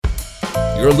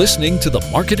You're listening to The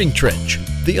Marketing Trench,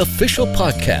 the official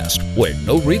podcast where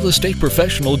no real estate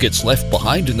professional gets left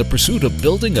behind in the pursuit of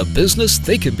building a business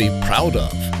they can be proud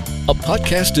of. A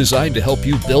podcast designed to help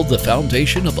you build the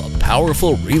foundation of a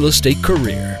powerful real estate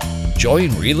career. Join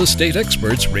real estate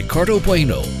experts Ricardo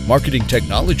Bueno, Marketing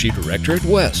Technology Director at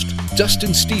West,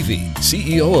 Dustin Stevie,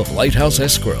 CEO of Lighthouse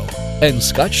Escrow, and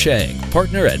Scott Shang,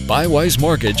 partner at Bywise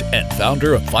Mortgage and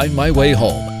founder of Find My Way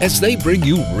Home, as they bring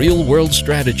you real-world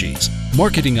strategies,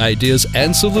 marketing ideas,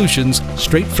 and solutions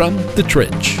straight from the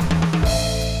trench.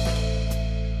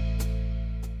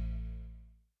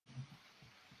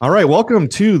 All right, welcome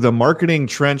to the Marketing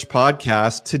Trench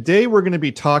podcast. Today, we're going to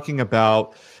be talking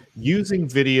about using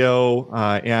video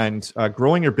and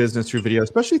growing your business through video,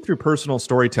 especially through personal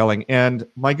storytelling. And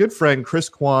my good friend, Chris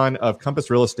Kwon of Compass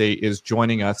Real Estate is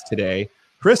joining us today.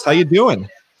 Chris, how you doing?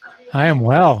 I am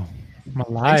well. I'm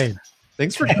alive.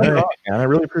 Thanks for coming on, man. I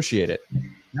really appreciate it.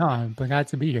 No, I'm glad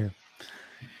to be here.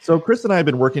 So Chris and I have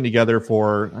been working together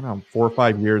for, 4 or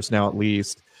 5 years now at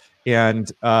least.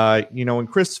 And, when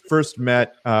Chris first came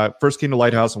to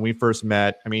Lighthouse and we first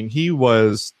met, he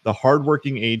was the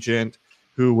hardworking agent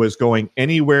who was going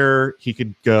anywhere he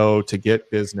could go to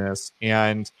get business.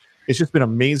 And it's just been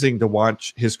amazing to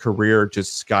watch his career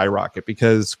just skyrocket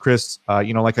because Chris,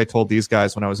 like I told these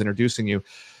guys when I was introducing you,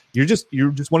 you're just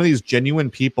one of these genuine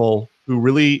people who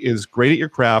really is great at your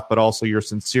craft, but also you're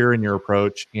sincere in your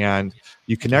approach and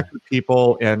you connect with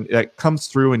people, and that comes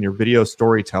through in your video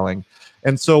storytelling.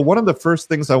 And so one of the first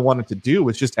things I wanted to do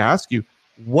was just ask you,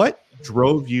 what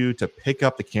drove you to pick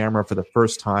up the camera for the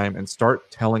first time and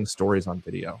start telling stories on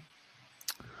video?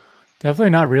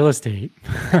 Definitely not real estate.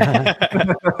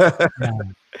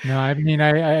 No,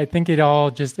 I think it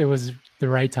was the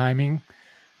right timing.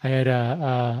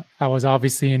 I was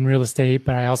obviously in real estate,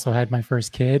 but I also had my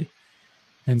first kid.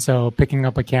 And so picking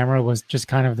up a camera was just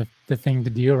kind of the thing to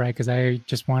do, right? Because I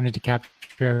just wanted to capture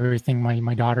everything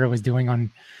my daughter was doing on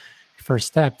first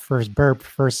step, first burp,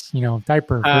 first,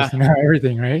 diaper, first,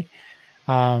 everything, right?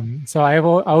 So I've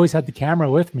always had the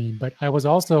camera with me, but I was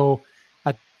also,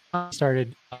 we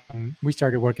started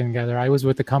working together. I was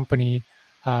with a company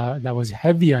that was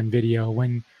heavy on video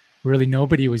when really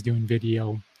nobody was doing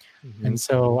video. Mm-hmm. And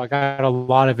so I got a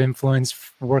lot of influence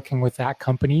working with that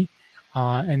company.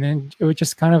 And then it was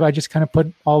I just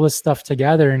put all this stuff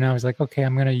together and I was like, okay,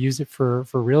 I'm going to use it for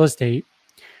real estate.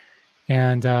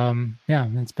 And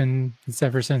it's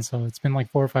ever since. So it's been like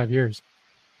 4 or 5 years.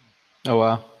 Oh,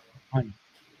 wow.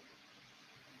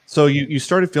 So you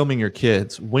started filming your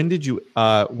kids. When did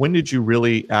you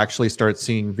really actually start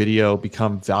seeing video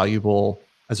become valuable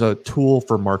as a tool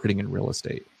for marketing in real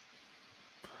estate?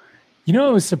 It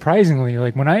was surprisingly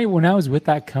like when I was with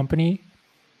that company,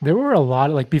 there were a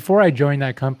lot of before I joined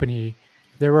that company,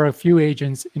 there were a few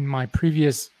agents in the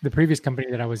previous company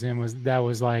that I was in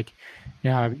was like,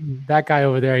 that guy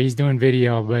over there, he's doing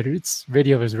video, but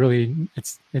video is really,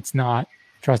 it's not,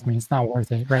 trust me, it's not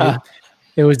worth it. Right.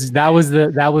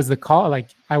 That was the call. Like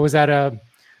I was at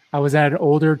an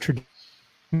older tradition,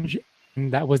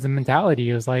 and that was the mentality.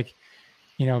 It was like,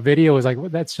 video was like, well,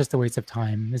 that's just a waste of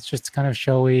time. It's just kind of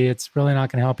showy. It's really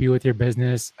not going to help you with your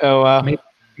business. Oh, wow.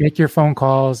 Make your phone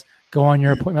calls, go on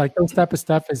your appointment. Like those type of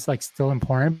stuff is like still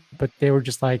important, but they were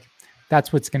just like,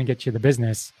 that's what's going to get you the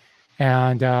business.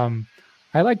 And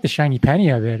I like the shiny penny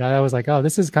of it. I was like, oh,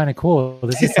 this is kind of cool.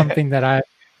 This is something that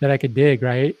I could dig,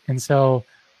 right? And so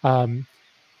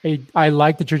I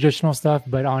like the traditional stuff,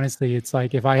 but honestly, it's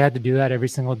like if I had to do that every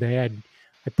single day,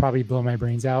 I'd probably blow my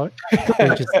brains out.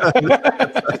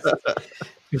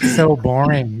 It's so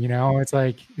boring, It's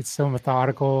like it's so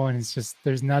methodical, and it's just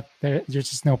there's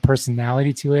just no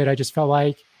personality to it. I just felt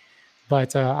like,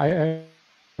 but I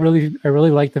really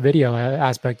liked the video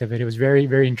aspect of it. It was very,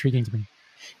 very intriguing to me.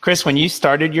 Chris, when you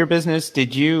started your business,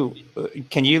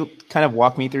 can you kind of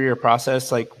walk me through your process?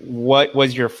 Like, what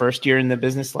was your first year in the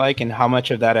business like, and how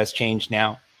much of that has changed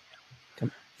now?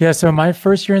 Yeah, so my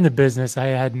first year in the business, I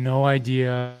had no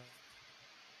idea.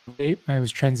 I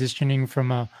was transitioning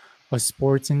from a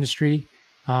sports industry.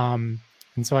 And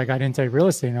so I got into real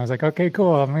estate and I was like, okay,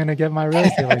 cool. I'm going to get my real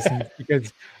estate license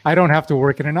because I don't have to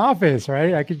work in an office,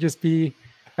 right? I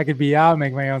could be out,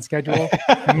 make my own schedule.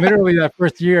 And literally that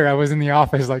first year I was in the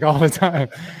office like all the time.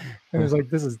 It was like,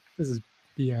 this is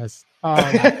BS.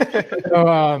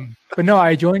 But no,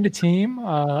 I joined a team,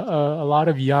 a lot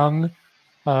of young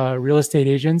real estate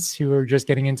agents who were just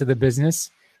getting into the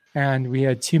business. And we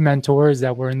had 2 mentors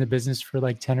that were in the business for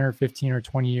like 10 or 15 or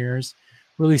 20 years,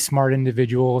 really smart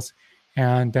individuals,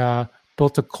 and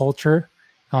built a culture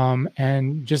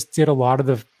and just did a lot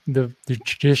of the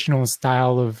traditional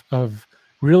style of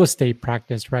real estate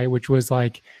practice, right? Which was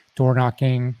like door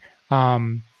knocking,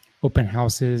 open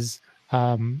houses,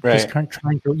 just kind of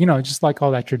trying to, just like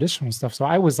all that traditional stuff. So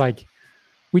I was like,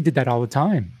 we did that all the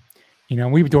time.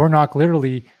 We would door knock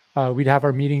literally. We'd have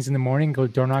our meetings in the morning, go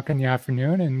door knock in the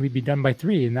afternoon, and we'd be done by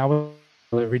 3. And that was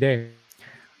every day.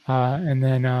 And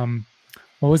then,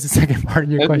 what was the second part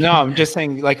of your question? No, I'm just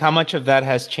saying, like, how much of that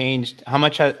has changed? How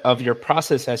much of your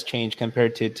process has changed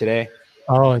compared to today?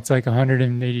 Oh, it's like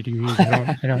 180 degrees.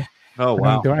 I don't. Oh,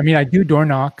 wow. I do door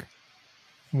knock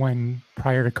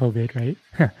prior to COVID, right?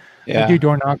 Yeah. I do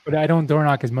door knock, but I don't door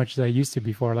knock as much as I used to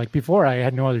before. Like before, I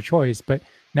had no other choice, but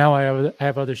now I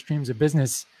have other streams of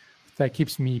business that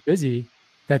keeps me busy.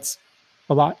 That's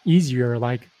a lot easier,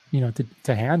 like,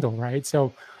 to handle, right?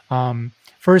 So,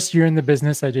 first year in the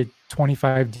business, I did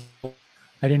 25 deals.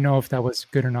 I didn't know if that was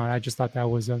good or not. I just thought that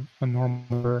was a normal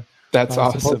number. That's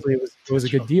awesome. Supposedly it was a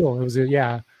good deal. It was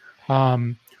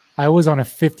I was on a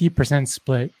 50%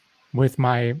 split with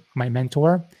my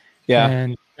mentor. Yeah.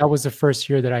 And that was the first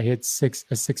year that I hit a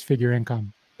 6-figure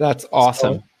income. That's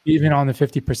awesome. So even on the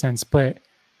 50% split.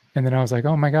 And then I was like,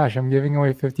 oh my gosh, I'm giving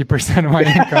away 50% of my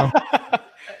income.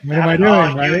 What am I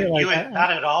doing? Right?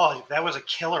 Not at all. That was a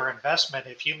killer investment.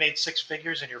 If you made 6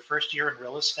 figures in your first year in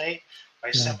real estate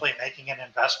by simply making an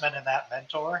investment in that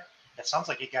mentor, it sounds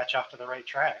like he got you off to the right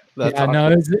track. Awesome.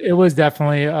 No, it was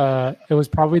definitely, it was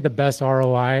probably the best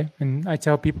ROI. And I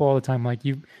tell people all the time, like,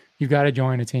 you got to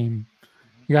join a team.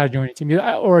 You got to join a team,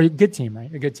 or a good team,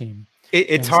 right? A good team.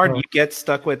 It's hard. You get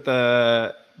stuck with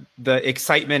the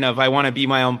excitement of, I want to be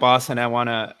my own boss and I want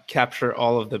to capture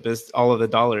all of the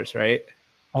dollars, right?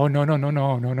 Oh, no.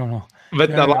 But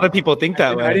a lot of people think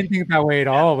that way. I didn't think that way at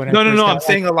all. I'm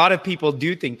saying a lot of people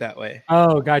do think that way.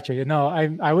 Oh, gotcha. No,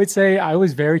 I would say I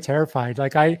was very terrified.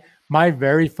 Like my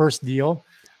very first deal,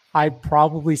 I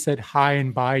probably said hi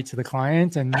and bye to the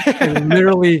client, and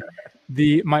literally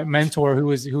my mentor who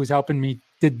was helping me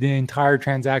did the entire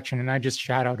transaction, and I just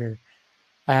shadowed her.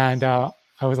 And I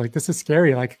was like, this is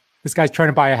scary. Like, this guy's trying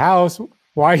to buy a house.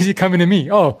 Why is he coming to me?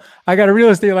 Oh, I got a real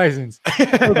estate license.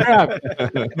 Oh, crap.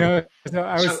 So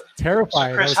I was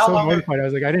terrified. Chris, I was so mortified. I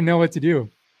was like, I didn't know what to do.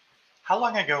 How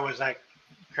long ago was that,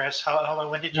 Chris?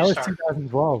 When did you start? That was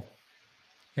 2012.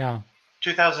 Yeah.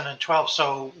 2012.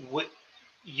 So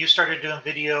you started doing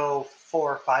video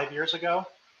 4 or 5 years ago?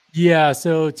 Yeah.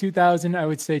 So I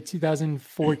would say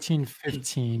 2014,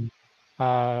 15.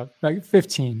 Like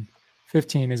 15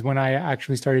 is when I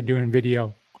actually started doing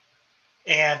video.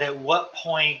 And at what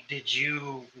point did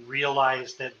you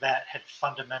realize that had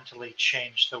fundamentally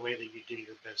changed the way that you do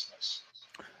your business?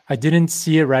 I didn't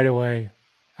see it right away,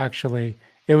 actually.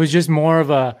 It was just more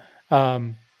of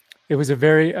it was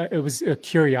a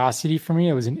curiosity for me.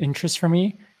 It was an interest for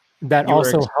me that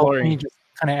also helped me just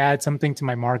kind of add something to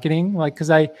my marketing. Like, because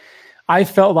I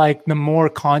felt like the more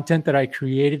content that I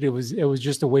created, it was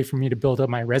just a way for me to build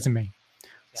up my resume. Yeah.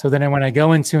 So then when I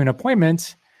go into an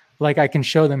appointment, like, I can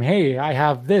show them, hey, I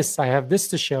have this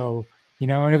to show,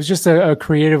 and it was just a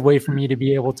creative way for me to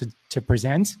be able to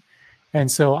present.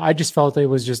 And so I just felt it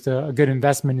was just a good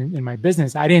investment in my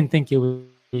business. I didn't think it would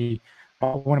be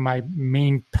one of my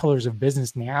main pillars of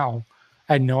business now.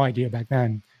 I had no idea back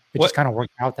then. It just kind of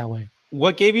worked out that way.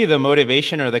 What gave you the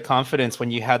motivation or the confidence when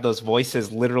you had those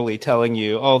voices literally telling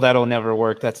you, oh, that'll never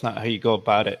work. That's not how you go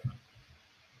about it?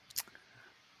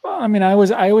 Well, I mean, I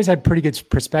always had pretty good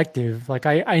perspective. Like,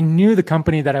 I knew the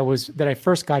company that I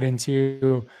first got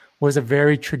into was a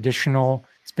very traditional.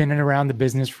 It's been around the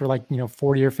business for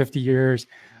 40 or 50 years.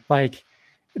 Like,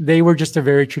 they were just a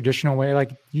very traditional way.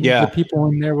 Like, the people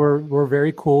in there were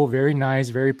very cool, very nice,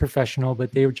 very professional,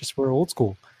 but they were old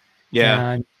school.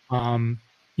 Yeah. And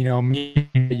me,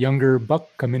 a younger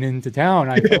buck coming into town,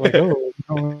 I felt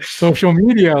like, social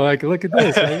media. Like, look at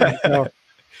this. Right? So,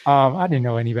 I didn't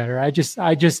know any better.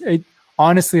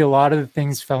 Honestly, a lot of the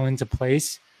things fell into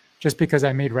place just because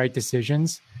I made right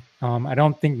decisions. I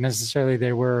don't think necessarily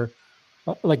they were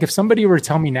like, if somebody were to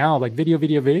tell me now, like video,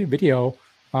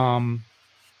 I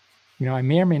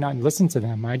may or may not listen to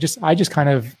them. I just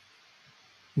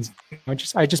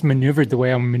maneuvered the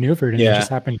way I maneuvered, and it just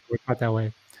happened to work out that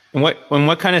way. And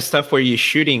what kind of stuff were you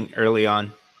shooting early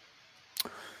on?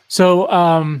 So,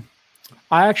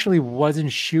 I actually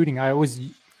wasn't shooting. I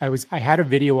had a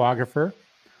videographer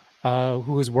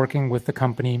who was working with the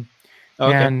company.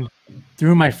 Okay. And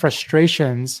through my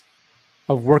frustrations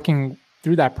of working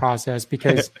through that process,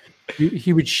 because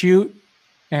he would shoot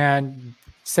and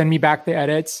send me back the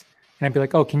edits, and I'd be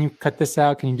like, oh, can you cut this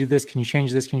out? Can you do this? Can you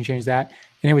change this? Can you change that?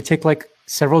 And it would take like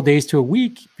several days to a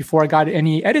week before I got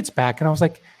any edits back. And I was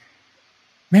like,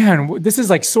 man, this is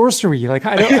like sorcery. Like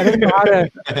I don't know how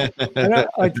to.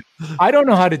 I don't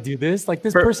know how to do this. Like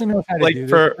this person knows how to do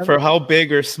this. For how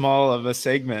big or small of a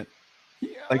segment?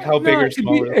 Like how big or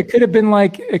small? It could have been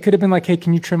like, hey,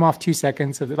 can you trim off 2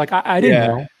 seconds of it? Like I didn't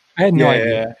know. I had no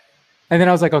idea. Yeah. And then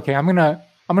I was like, okay, I'm gonna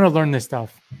learn this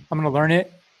stuff. I'm gonna learn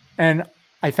it. And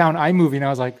I found iMovie, and I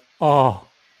was like, oh,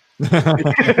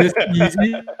 it's this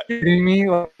easy? Are you kidding me?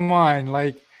 Like, come on,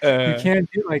 like you can't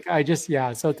do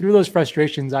So through those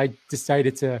frustrations, I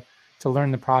decided to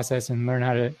learn the process and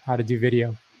learn how to do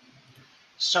video.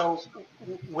 So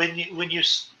when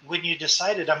you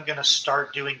decided I'm going to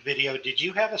start doing video, did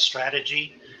you have a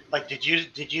strategy? Like, did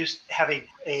you have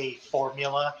a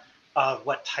formula of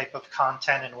what type of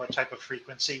content and what type of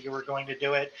frequency you were going to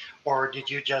do it? Or did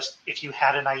you just, if you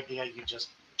had an idea, you just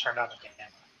turned on the camera?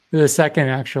 The second,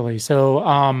 actually. So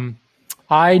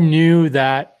I knew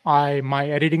that my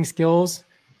editing skills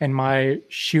and my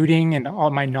shooting and all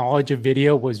my knowledge of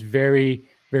video was very,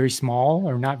 very small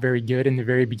or not very good in the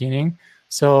very beginning.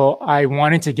 So I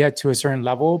wanted to get to a certain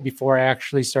level before I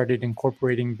actually started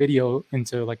incorporating video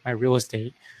into like my real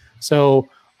estate. So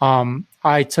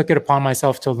I took it upon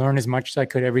myself to learn as much as I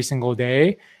could every single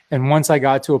day. And once I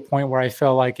got to a point where I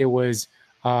felt like it was,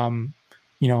 I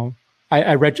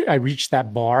reached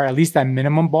that bar, at least that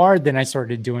minimum bar, then I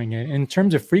started doing it. In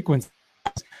terms of frequency,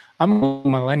 I'm a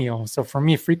millennial. So for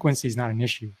me, frequency is not an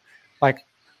issue. Like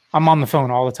I'm on the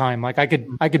phone all the time. Like I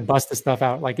could bust the stuff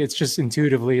out. Like it's just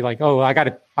intuitively like, oh, I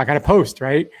gotta post,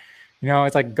 right?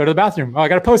 It's like go to the bathroom. Oh, I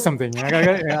gotta post something. I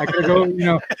gotta go, go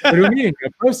to a meeting. I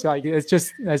post. Like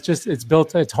it's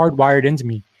built. It's hardwired into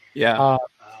me. Yeah.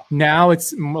 Now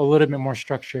it's a little bit more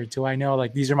structured too. I know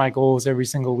like these are my goals every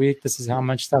single week. This is how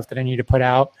much stuff that I need to put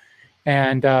out.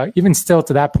 And even still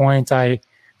to that point, I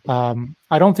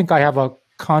don't think I have a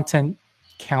content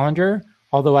calendar,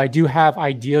 although I do have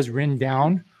ideas written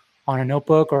down on a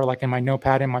notebook or like in my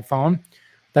notepad in my phone.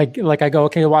 Like I go,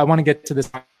 okay, well, I want to get to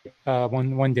this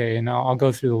one day, and I'll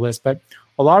go through the list. But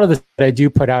a lot of the that I do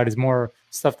put out is more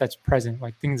stuff that's present,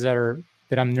 like things that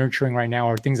I'm nurturing right now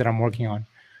or things that I'm working on.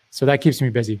 So that keeps me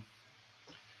busy.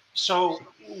 So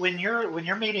when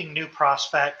you're meeting new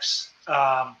prospects,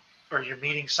 or you're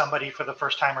meeting somebody for the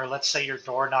first time, or let's say you're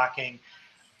door knocking,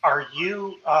 are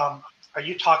you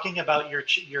talking about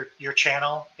your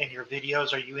channel and your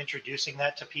videos? Are you introducing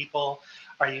that to people?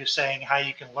 Are you saying how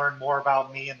you can learn more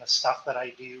about me and the stuff that I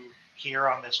do here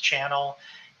on this channel?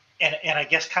 And I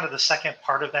guess kind of the second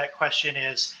part of that question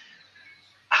is,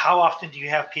 how often do you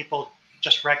have people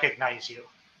just recognize you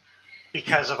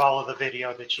because of all of the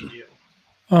video that you do?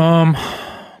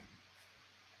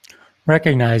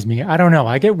 Recognize me. I don't know.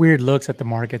 I get weird looks at the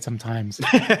market sometimes.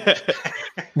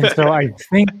 And so I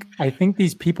think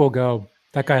these people go,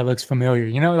 that guy looks familiar.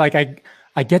 Like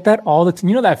I get that all the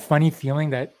time. that funny feeling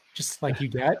that just like you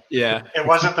get? Yeah. It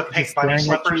wasn't the pink bunny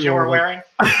slippers you were wearing?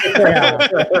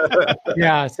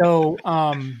 Yeah. So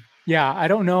I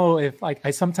don't know if like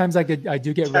I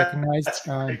do get recognized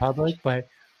in public, but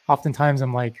oftentimes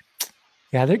I'm like,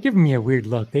 yeah, they're giving me a weird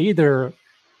look. They either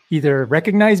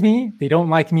recognize me, they don't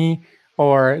like me,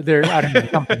 or they're I don't know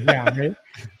something. Yeah, right?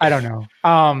 I don't know.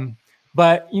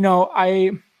 But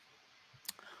I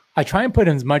try and put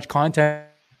in as much content.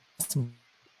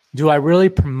 Do I really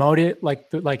promote it?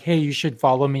 Like, hey, you should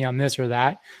follow me on this or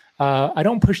that. I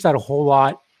don't push that a whole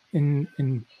lot in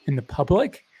the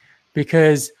public,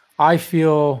 because I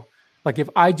feel like if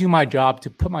I do my job to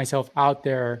put myself out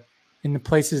there in the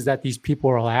places that these people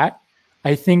are at,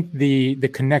 I think the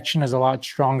connection is a lot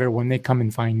stronger when they come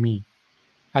and find me,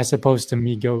 as opposed to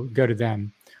me go to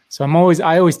them. So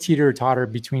I always teeter-totter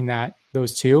between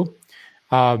those two,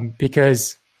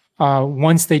 because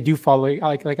once they do follow,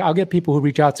 like I'll get people who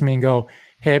reach out to me and go,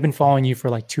 "Hey, I've been following you for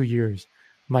like 2 years."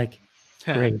 I'm like,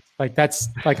 great, like that's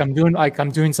like I'm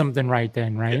doing something right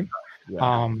then, right?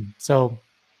 Yeah. So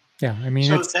yeah, I mean,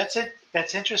 so that's it.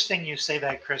 That's interesting you say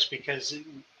that, Chris, because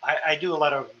I do a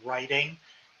lot of writing.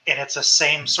 And it's the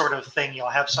same sort of thing. You'll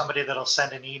have somebody that'll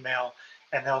send an email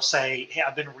and they'll say, "Hey,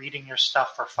 I've been reading your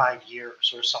stuff for 5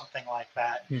 years," or something like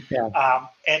that. Yeah.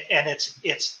 And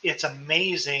it's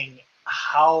amazing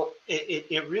how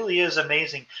it really is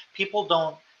amazing. People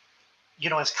don't,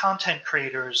 as content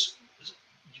creators,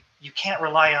 you can't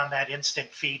rely on that instant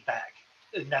feedback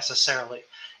necessarily.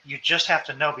 You just have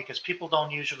to know, because people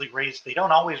don't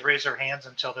always raise their hands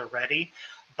until they're ready.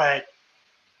 But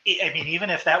I mean,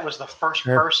 even if that was the first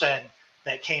person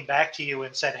that came back to you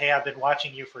and said, "Hey, I've been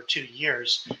watching you for 2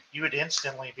 years," you would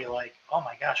instantly be like, "Oh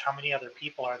my gosh, how many other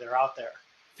people are there out there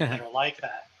that are like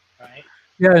that?" Right?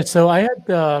 Yeah. So I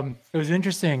had, it was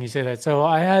interesting you say that. So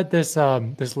I had this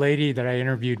lady that I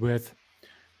interviewed with,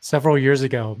 several years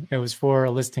ago. It was for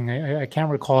a listing. I can't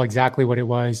recall exactly what it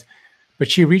was, but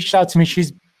she reached out to me.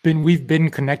 We've been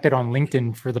connected on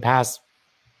LinkedIn for the past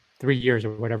 3 years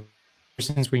or whatever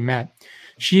since we met.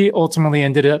 She ultimately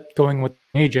ended up going with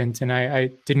an agent, and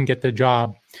I didn't get the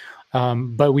job.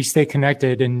 But we stay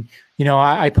connected, and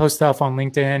I post stuff on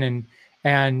LinkedIn,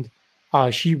 and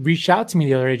she reached out to me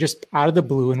the other day just out of the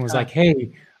blue and was like,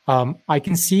 "Hey, I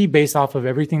can see based off of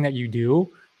everything that you do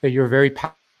that you're very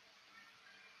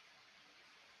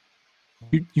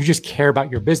you just care about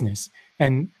your business,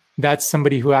 and that's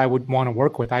somebody who I would want to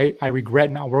work with. I regret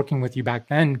not working with you back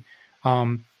then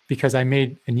because I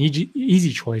made an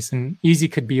easy choice, and easy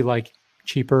could be like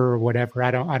cheaper or whatever.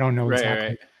 I don't know exactly."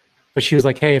 Right. But she was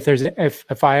like, "Hey,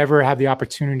 if I ever have the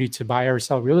opportunity to buy or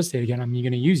sell real estate again, I'm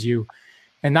going to use you."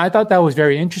 And I thought that was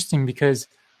very interesting because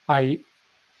I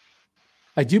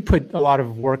do put a lot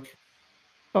of work,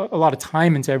 a lot of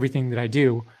time into everything that I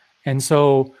do, and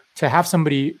so to have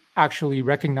somebody actually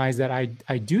recognize that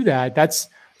I do that,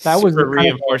 that was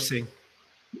reinforcing.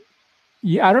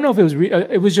 Yeah, I don't know if it was.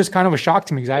 It was just kind of a shock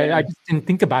to me because I just didn't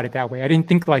think about it that way. I didn't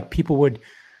think like people would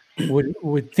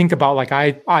think about like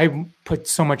I put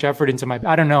so much effort into my.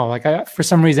 I don't know. Like for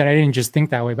some reason I didn't just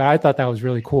think that way, but I thought that was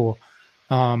really cool.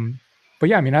 But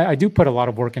yeah, I mean I do put a lot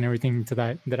of work and everything to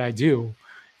that I do,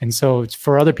 and so it's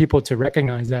for other people to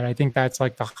recognize that. I think that's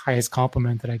like the highest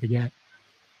compliment that I could get.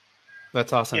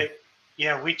 That's awesome.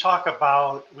 Yeah, we talk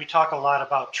a lot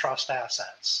about trust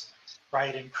assets.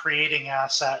 Right, and creating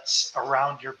assets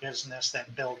around your business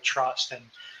that build trust. And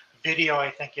video,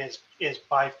 I think, is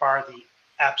by far the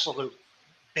absolute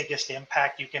biggest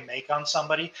impact you can make on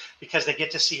somebody because they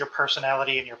get to see your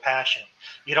personality and your passion.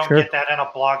 You don't get that in a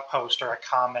blog post or a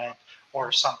comment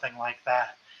or something like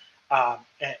that.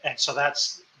 And so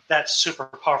that's super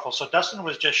powerful. So Dustin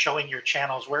was just showing your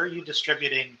channels. Where are you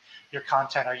distributing your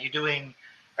content? Are you doing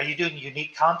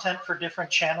unique content for different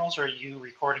channels, or are you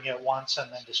recording it once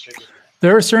and then distributing it?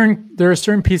 There are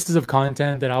certain pieces of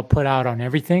content that I'll put out on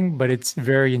everything, but it's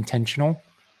very intentional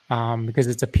because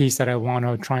it's a piece that I want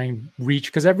to try and reach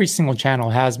because every single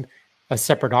channel has a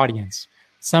separate audience.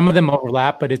 Some of them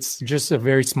overlap, but it's just a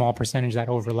very small percentage that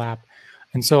overlap.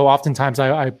 And so oftentimes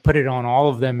I put it on all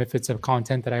of them if it's a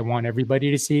content that I want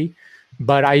everybody to see,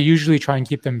 but I usually try and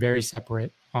keep them very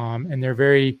separate and they're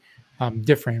very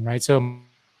different, right? So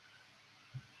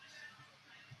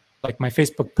like my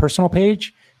Facebook personal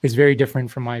page is very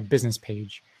different from my business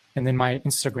page, and then my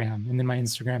Instagram, and then my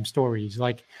Instagram stories,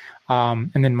 like,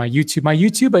 and then my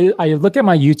YouTube. I look at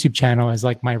my YouTube channel as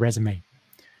like my resume.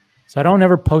 So I don't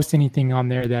ever post anything on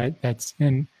there that's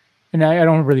in, and I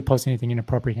don't really post anything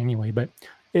inappropriate anyway. But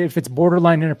if it's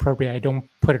borderline inappropriate, I don't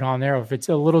put it on there. Or if it's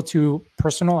a little too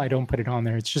personal, I don't put it on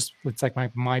there. It's like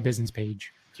my business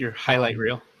page. Your highlight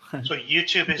reel. So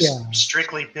YouTube is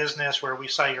strictly business, where we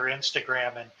saw your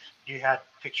Instagram and you had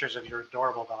pictures of your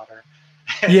adorable daughter.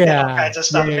 Yeah. All kinds of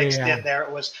stuff mixed in there.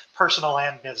 It was personal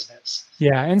and business.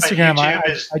 Yeah. Instagram,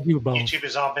 I do both. YouTube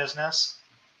is all business.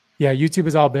 Yeah. YouTube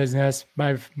is all business.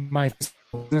 My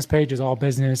business page is all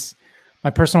business. My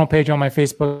personal page on my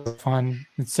Facebook is fun.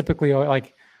 It's typically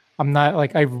like, I'm not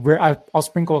like, I'll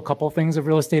sprinkle a couple of things of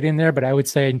real estate in there, but I would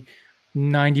say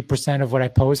 90% of what I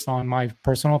post on my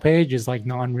personal page is like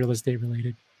non-real estate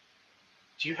related.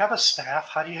 Do you have a staff?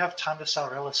 How do you have time to sell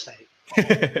real estate?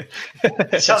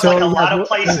 It sounds like a lot of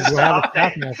places to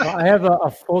update. So I have a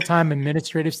full-time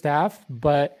administrative staff,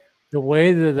 but the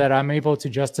way that I'm able to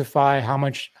justify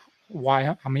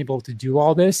why I'm able to do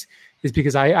all this is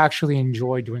because I actually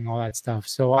enjoy doing all that stuff.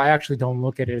 So I actually don't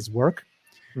look at it as work.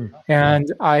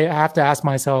 And I have to ask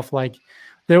myself, like,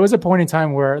 there was a point in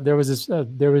time where there was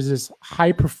this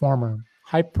high performer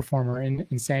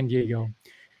in San Diego.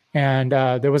 And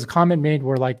there was a comment made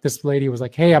where like this lady was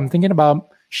like, "Hey, I'm thinking about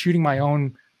shooting my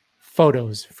own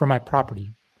photos for my property."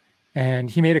 And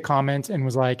he made a comment and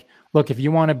was like, "Look, if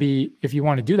you want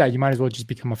to do that, you might as well just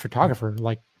become a photographer.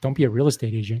 Like, don't be a real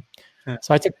estate agent." Yeah.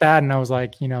 So I took that and I was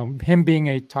like, him being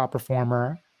a top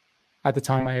performer at the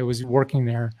time I was working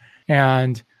there.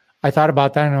 And I thought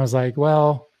about that and I was like,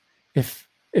 well, if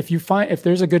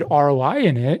there's a good ROI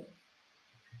in it,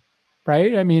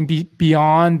 right? I mean,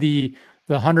 beyond the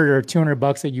 $100 or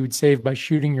 $200 that you would save by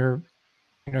shooting your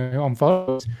own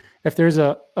photos, if there's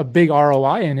a big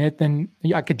ROI in it, then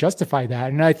I could justify that.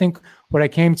 And I think what I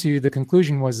came to the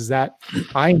conclusion is that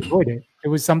I enjoyed it. It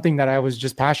was something that I was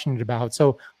just passionate about.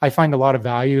 So I find a lot of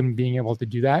value in being able to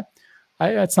do that.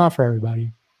 That's not for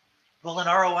everybody. Well, an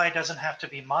ROI doesn't have to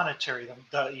be monetary.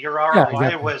 Your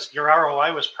ROI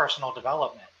was personal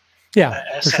development. Yeah,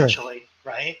 essentially,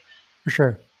 right? For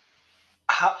sure.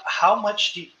 How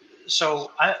much do you,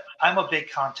 so I'm a big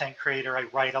content creator. I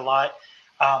write a lot,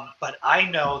 but I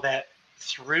know that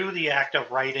through the act of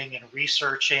writing and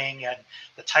researching and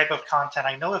the type of content,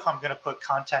 I know if I'm going to put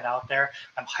content out there,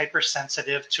 I'm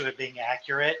hypersensitive to it being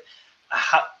accurate.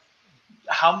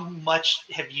 How much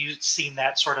have you seen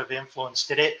that sort of influence?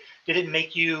 Did it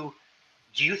make you?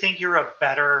 Do you think you're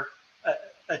better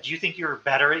at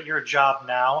your job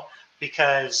now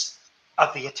because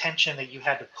of the attention that you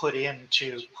had to put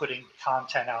into putting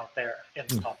content out there in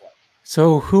the public?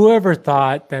 So whoever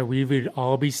thought that we would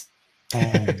all be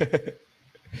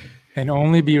and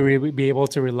only be able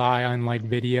to rely on like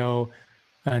video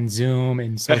and Zoom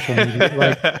and social media,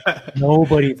 like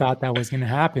nobody thought that was going to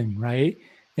happen, right?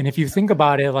 And if you think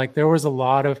about it, like there was a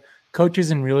lot of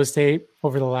coaches in real estate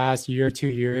over the last year, 2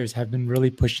 years have been really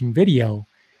pushing video,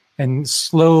 and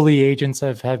slowly agents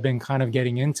have been kind of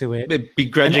getting into it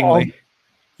begrudgingly.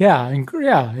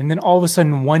 And then all of a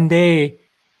sudden one day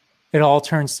it all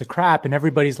turns to crap and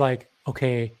everybody's like,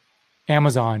 okay,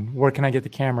 Amazon, where can I get the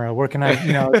camera? Where can I,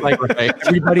 like right.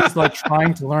 Everybody's like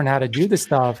trying to learn how to do this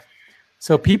stuff.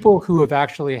 So people who have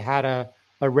actually had a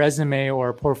resume or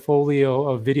a portfolio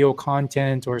of video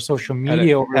content or social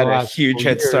media had a huge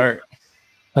head start.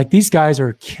 Like these guys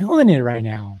are killing it right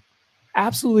now.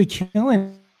 Absolutely killing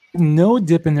it. No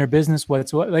dip in their business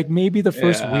whatsoever. Like maybe the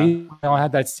first week I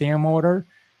had that stamp order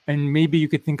and maybe you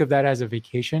could think of that as a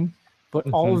vacation, but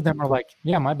all of them are like,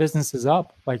 yeah, my business is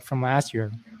up like from last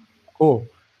year. Cool.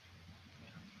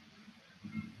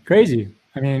 Crazy.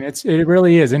 I mean, it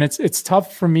really is. And it's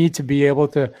tough for me to be able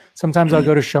to, sometimes I'll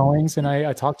go to showings and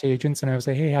I talk to agents and I will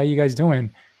say, hey, how you guys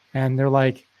doing? And they're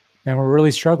like, man, we're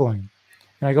really struggling.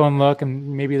 And I go and look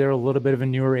and maybe they're a little bit of a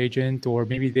newer agent or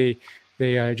maybe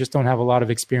they just don't have a lot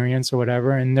of experience or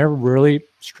whatever. And they're really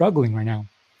struggling right now.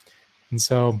 And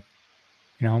so,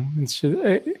 it's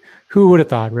just, who would have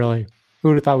thought really? Who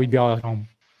would have thought we'd be all at home?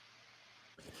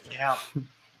 Yeah.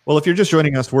 Well, if you're just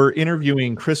joining us, we're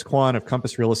interviewing Chris Kwon of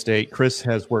Compass Real Estate. Chris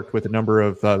has worked with a number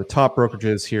of the top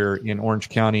brokerages here in Orange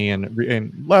County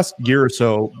and last year or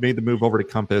so made the move over to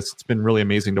Compass. It's been really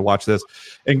amazing to watch this.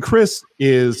 And Chris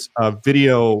is a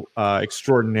video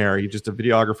extraordinaire. He's just a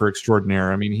videographer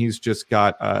extraordinaire. I mean, he's just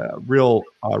got a real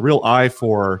eye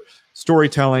for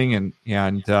storytelling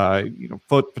and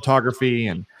photography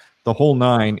and the whole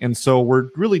nine. And so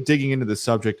we're really digging into the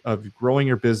subject of growing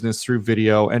your business through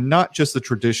video and not just the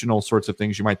traditional sorts of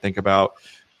things you might think about,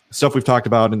 stuff we've talked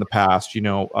about in the past,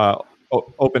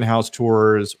 open house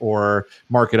tours or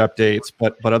market updates,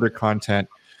 but other content.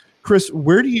 Chris,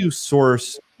 where do you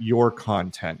source your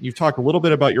content? You've talked a little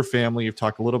bit about your family. You've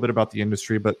talked a little bit about the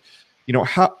industry, but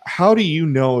how do you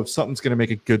know if something's going to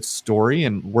make a good story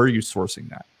and where are you sourcing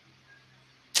that?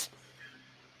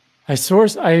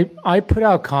 I put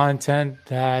out content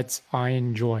that I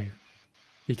enjoy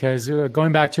because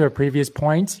going back to a previous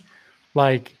point,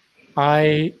 like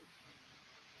I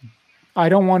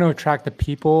don't want to attract the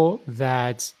people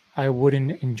that I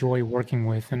wouldn't enjoy working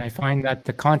with. And I find that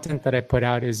the content that I put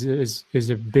out is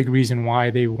a big reason why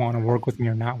they want to work with me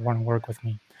or not want to work with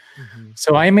me. Mm-hmm.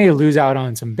 So I may lose out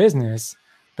on some business,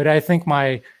 but I think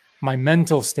my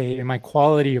mental state and my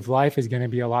quality of life is going to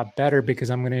be a lot better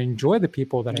because I'm going to enjoy the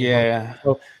people that I work with.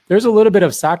 So there's a little bit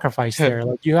of sacrifice there.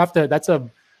 Like you have to, that's a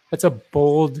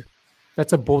bold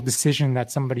decision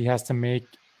that somebody has to make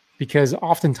because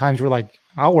oftentimes we're like,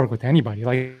 I'll work with anybody.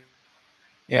 Like,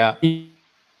 yeah,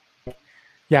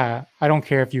 I don't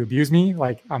care if you abuse me.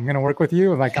 Like I'm going to work with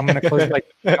you. Like I'm going to close,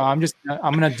 I'm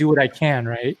going to do what I can.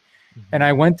 Right. Mm-hmm. And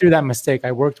I went through that mistake.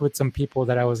 I worked with some people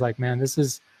that I was like, man,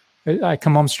 I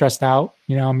come home stressed out,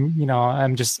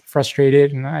 I'm just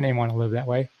frustrated and I didn't want to live that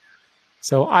way.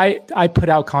 So I put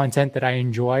out content that I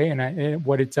enjoy and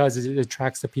what it does is it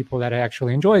attracts the people that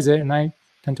actually enjoys it. And I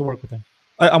tend to work with them.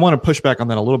 I want to push back on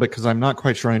that a little bit because I'm not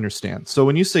quite sure I understand. So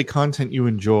when you say content you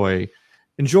enjoy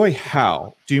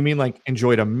how? Do you mean like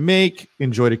enjoy to make,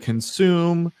 enjoy to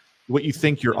consume, what you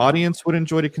think your audience would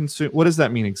enjoy to consume? What does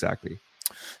that mean exactly?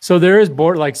 So there is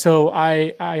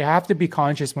I have to be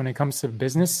conscious when it comes to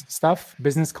business stuff,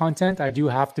 business content. I do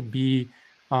have to be,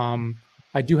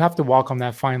 I do have to walk on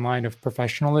that fine line of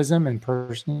professionalism and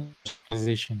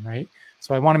personalization, right?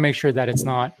 So I want to make sure that it's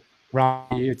not wrong,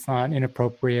 it's not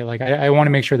inappropriate. Like I want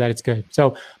to make sure that it's good.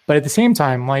 So, but at the same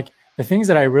time, like the things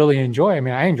that I really enjoy,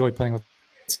 I enjoy playing with,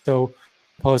 so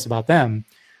post about them.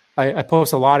 I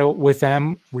post a lot with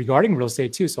them regarding real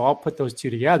estate too. So I'll put those two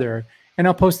together. And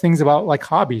I'll post things about like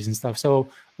hobbies and stuff. So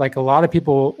like a lot of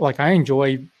people, like I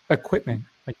enjoy equipment,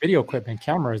 like video equipment,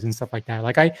 cameras and stuff like that.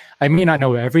 Like I may not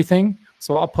know everything.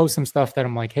 So I'll post some stuff that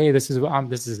I'm like, hey, this is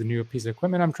a new piece of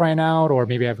equipment I'm trying out, or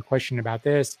maybe I have a question about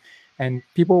this. And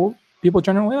people people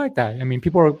generally like that. I mean,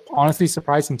 people are honestly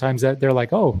surprised sometimes that they're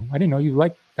like, "Oh, I didn't know you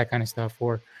like that kind of stuff,"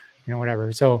 or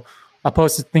whatever. So I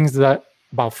posted things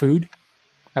about food.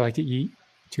 I like to eat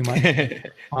too much,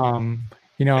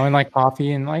 and like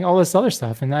coffee and like all this other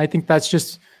stuff. And I think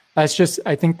that's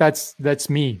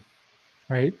me,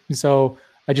 right? And so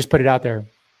I just put it out there.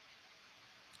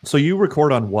 So you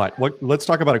record on what? Let's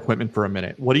talk about equipment for a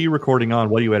minute. What are you recording on?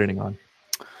 What are you editing on?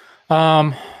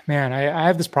 Man, I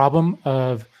have this problem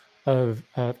of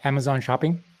Amazon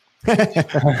shopping. So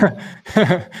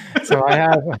I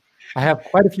have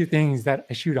quite a few things that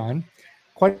I shoot on.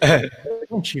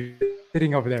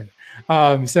 Sitting over there.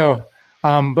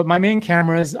 But my main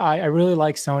cameras, I really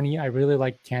like Sony. I really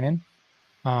like Canon.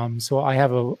 So I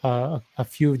have a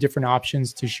few different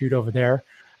options to shoot over there.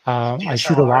 I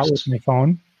shoot a lot with my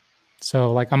phone.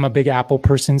 So like I'm a big Apple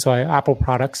person, so Apple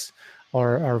products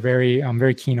are I'm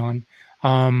very keen on.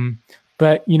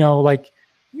 But like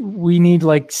we need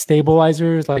like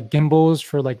stabilizers, like gimbals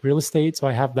for like real estate. So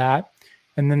I have that.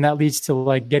 And then that leads to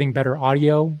like getting better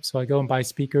audio. So I go and buy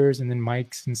speakers and then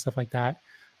mics and stuff like that.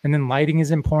 And then lighting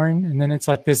is important. And then it's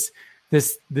like this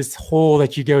hole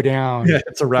that you go down. Yeah,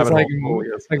 it's a rabbit hole.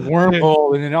 It's like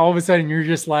wormhole. And then all of a sudden you're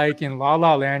just like in La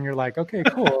La Land. You're like, okay,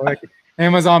 cool. Like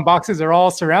Amazon boxes are all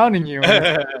surrounding you.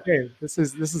 And like, okay, this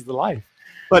is the life.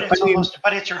 But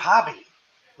it's your hobby,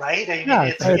 right? I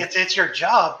mean, it's your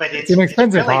job, but it's an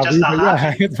expensive really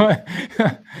hobby. Just a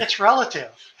hobby. It's relative.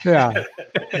 Yeah.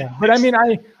 But I mean,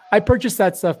 I purchased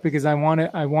that stuff because I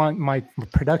want my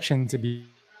production to be,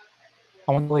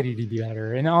 I want the lady to be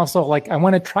better. And also like, I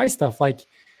want to try stuff. Like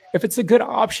if it's a good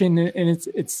option and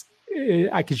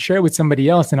I could share it with somebody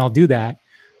else, and I'll do that.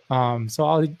 So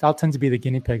I'll tend to be the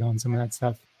guinea pig on some of that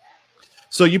stuff.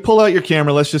 So you pull out your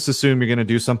camera. Let's just assume you're going to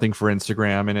do something for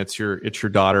Instagram, and it's your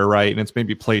daughter, right? And it's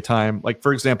maybe playtime. Like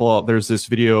for example, there's this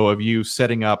video of you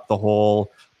setting up the whole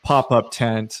pop-up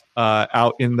tent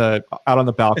out on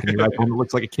the balcony, right? It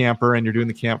looks like a camper, and you're doing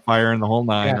the campfire and the whole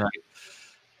nine, right?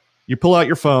 You pull out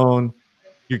your phone.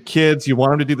 Your kids, you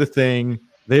want them to do the thing.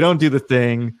 They don't do the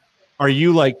thing. Are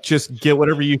you like, just get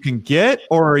whatever you can get?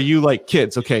 Or are you like,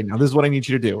 kids, okay, now this is what I need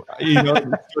you to do. You're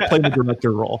playing the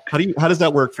director role. How does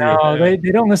that work for you? No,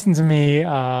 they don't listen to me.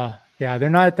 They're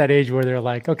not at that age where they're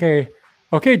like, okay,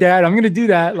 Dad, I'm going to do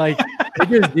that. Like they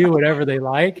just do whatever they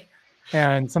like.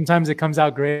 And sometimes it comes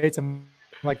out great.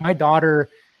 Like my daughter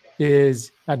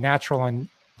is a natural on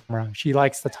camera. She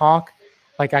likes to talk.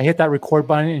 Like I hit that record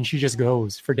button and she just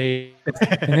goes for days.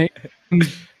 And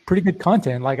it's pretty good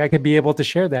content. Like I could be able to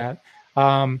share that.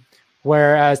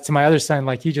 Whereas to my other son,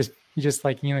 like he just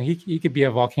like, he could be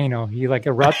a volcano. He like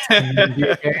erupts and then be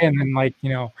okay. And then like,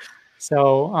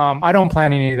 so I don't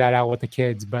plan any of that out with the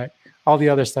kids, but all the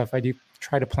other stuff I do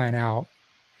try to plan out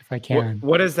if I can.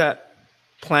 What does that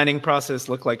planning process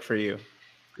look like for you?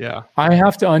 Yeah. I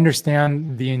have to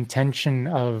understand the intention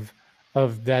of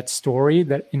that story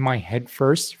that in my head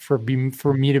first for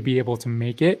me to be able to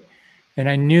make it. And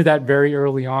I knew that very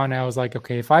early on. I was like,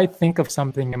 okay, if I think of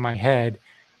something in my head,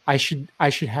 I should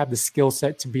have the skill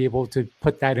set to be able to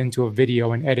put that into a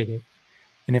video and edit it.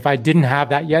 And if I didn't have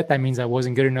that yet, that means I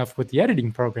wasn't good enough with the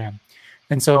editing program.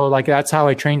 And so like, that's how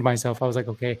I trained myself. I was like,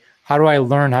 okay, how do I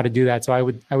learn how to do that? So I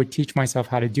would teach myself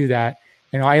how to do that.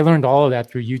 And I learned all of that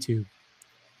through YouTube.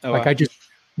 I just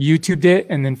YouTubed it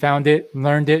and then found it,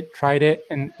 learned it, tried it.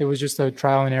 And it was just a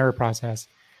trial and error process.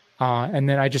 And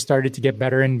then I just started to get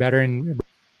better and better, and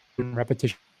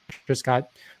repetition just got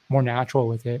more natural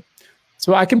with it.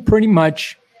 So I can pretty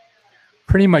much,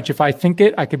 if I think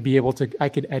it, I could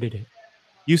edit it.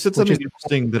 You said something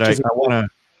interesting that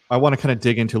I want to kind of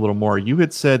dig into a little more. You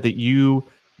had said that you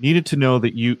needed to know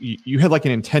that you had like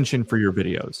an intention for your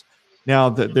videos.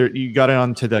 Now you got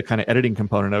onto the kind of editing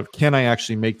component of, can I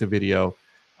actually make the video?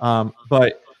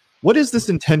 But what is this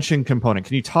intention component?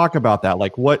 Can you talk about that?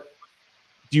 Like, what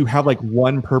do you have like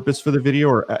one purpose for the video,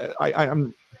 or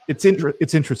it's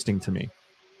interesting to me.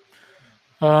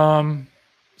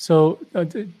 So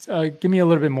give me a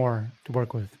little bit more to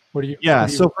work with.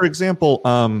 So for example,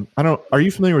 are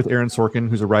you familiar with Aaron Sorkin,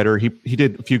 who's a writer? He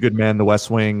did A Few Good Men, The West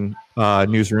Wing,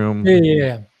 Newsroom.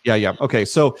 Yeah. Okay.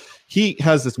 So he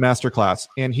has this masterclass,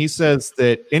 and he says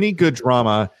that any good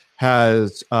drama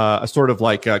has a sort of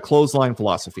like a clothesline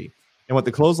philosophy. And what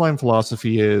the clothesline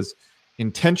philosophy is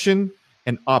intention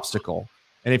and obstacle.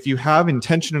 And if you have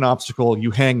intention and obstacle,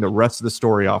 you hang the rest of the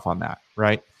story off on that,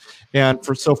 right? And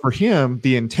for him,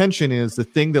 the intention is the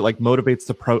thing that like motivates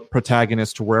the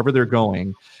protagonist to wherever they're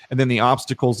going, and then the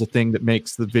obstacle is the thing that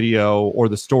makes the video or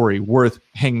the story worth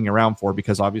hanging around for,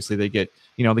 because obviously they get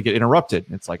interrupted.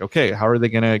 It's like, okay, how are they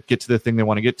going to get to the thing they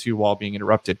want to get to while being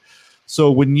interrupted? So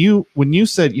when you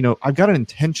said, I've got an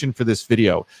intention for this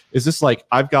video, is this like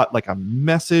I've got like a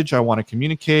message I want to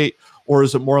communicate, or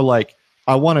is it more like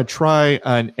I want to try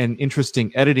an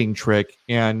interesting editing trick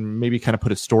and maybe kind of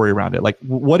put a story around it? Like,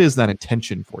 what is that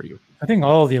intention for you? I think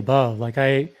all of the above. Like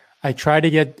I try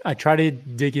to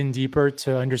dig in deeper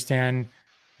to understand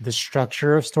the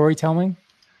structure of storytelling.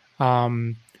 A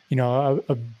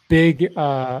big,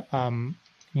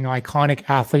 iconic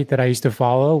athlete that I used to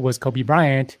follow was Kobe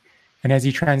Bryant. And as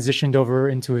he transitioned over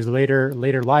into his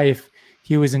later life,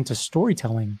 he was into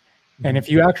storytelling. Mm-hmm. And if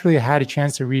you actually had a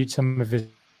chance to read some of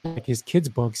his kids'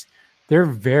 books, they're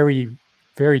very,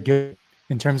 very good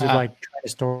in terms of like trying to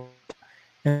story.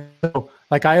 And so,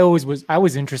 like I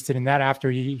was interested in that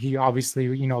after he obviously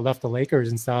left the Lakers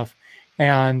and stuff,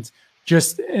 and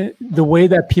just the way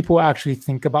that people actually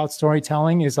think about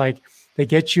storytelling is like they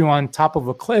get you on top of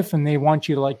a cliff and they want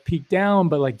you to like peek down,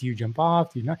 but like, do you jump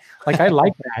off? Do you not? Like I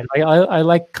like that. I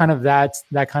like kind of that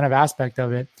kind of aspect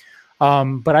of it.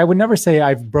 But I would never say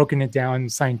I've broken it down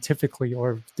scientifically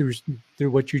or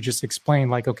through what you just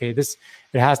explained. Like, okay, it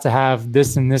has to have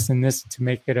this and this and this to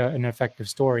make it an effective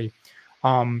story.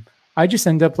 I just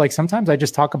end up like sometimes I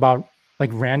just talk about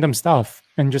like random stuff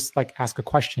and just like ask a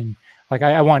question. Like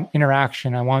I want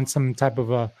interaction. I want some type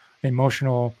of a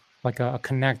emotional, like a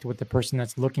connect with the person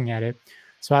that's looking at it.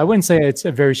 So I wouldn't say it's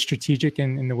a very strategic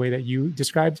in the way that you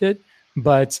described it,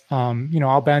 but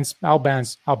I'll bounce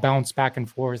back and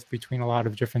forth between a lot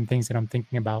of different things that I'm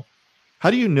thinking about. How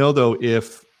do you know though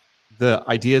if the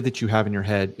idea that you have in your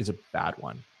head is a bad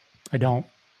one? I don't.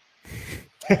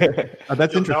 That's You'll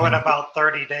interesting. know in about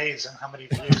 30 days and how many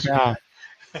views. Yeah.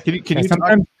 Can you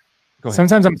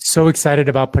sometimes I'm so excited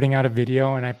about putting out a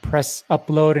video and I press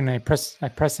upload and I press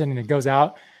it and it goes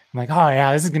out. I'm like, oh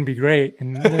yeah, this is gonna be great.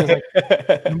 And they're like,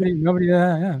 nobody,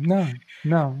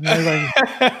 no,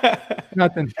 like,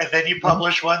 nothing. And then you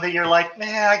publish one that you're like,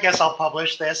 man, I guess I'll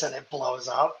publish this, and it blows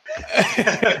up.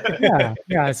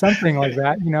 yeah, something like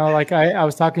that. Like I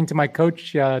was talking to my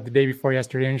coach the day before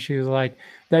yesterday, and she was like,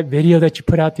 that video that you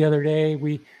put out the other day,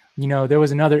 there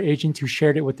was another agent who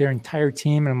shared it with their entire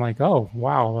team, and I'm like, oh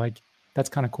wow, like that's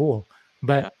kind of cool.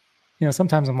 But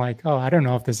sometimes I'm like, oh, I don't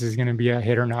know if this is going to be a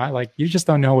hit or not. Like you just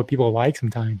don't know what people like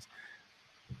sometimes.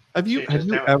 Have you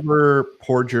ever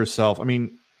poured yourself? I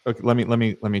mean, okay, let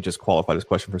me just qualify this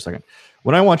question for a second.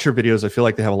 When I watch your videos, I feel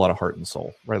like they have a lot of heart and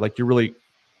soul, right? Like you're really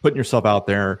putting yourself out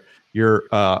there. You're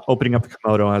opening up the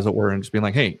Komodo, as it were, and just being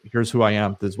like, hey, here's who I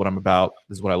am. This is what I'm about.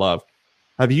 This is what I love.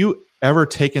 Have you ever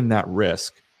taken that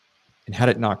risk and had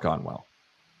it not gone well?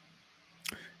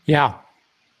 Yeah.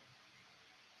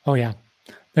 Oh yeah.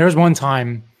 There was one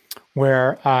time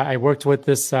where I worked with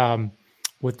these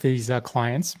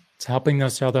clients, helping them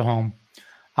sell their home.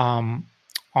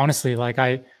 Honestly, like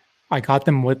I got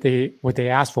them what they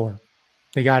asked for.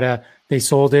 They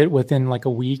sold it within like a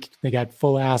week. They got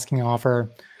full asking offer,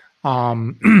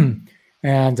 and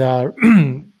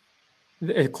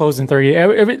it closed in 30.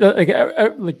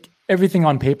 Like everything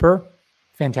on paper,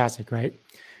 fantastic, right?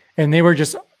 And they were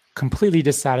just completely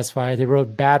dissatisfied. They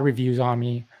wrote bad reviews on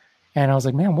me. And I was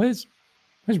like, man, what is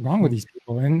wrong with these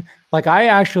people? And like, I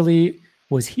actually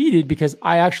was heated because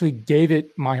I actually gave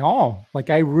it my all. Like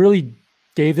I really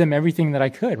gave them everything that I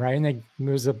could. Right. And it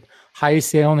was a highest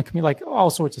sale in the community, like all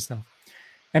sorts of stuff.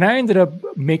 And I ended up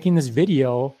making this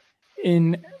video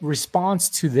in response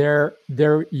to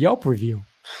their Yelp review.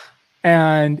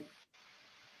 And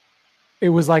it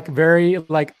was like very,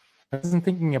 like, I wasn't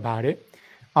thinking about it.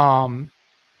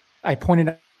 I pointed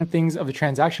out things of the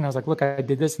transaction. I was like, look, I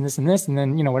did this and this and this, and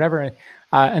then, whatever.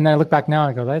 And then I look back now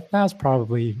and I go, that was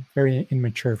probably very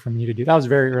immature for me to do. That was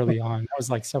very early on. That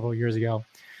was like several years ago.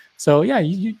 So yeah,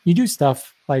 you do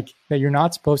stuff like that you're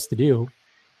not supposed to do,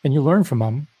 and you learn from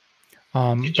them.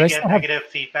 Did you get negative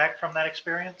feedback from that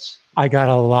experience? I got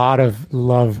a lot of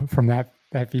love from that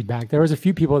feedback. There was a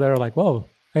few people that were like, whoa,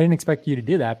 I didn't expect you to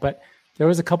do that. But there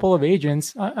was a couple of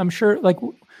agents, I'm sure, like,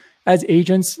 as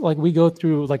agents, like we go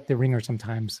through like the ringer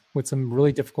sometimes with some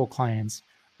really difficult clients,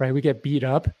 right? We get beat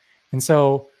up. And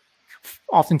so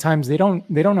oftentimes they don't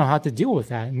know how to deal with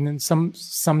that. And then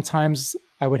sometimes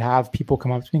I would have people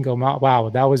come up to me and go,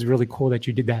 wow, that was really cool that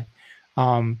you did that.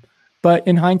 But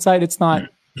in hindsight, it's not,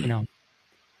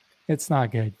 it's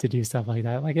not good to do stuff like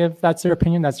that. Like if that's their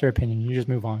opinion, that's their opinion. You just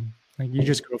move on. Like you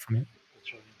just grow from it.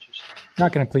 That's really interesting.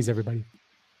 Not going to please everybody.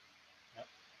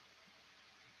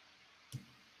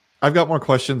 I've got more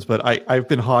questions, but I've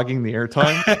been hogging the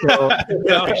airtime. So.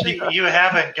 Actually, you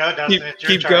haven't. Go, Dustin. It's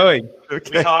your keep turn. Going.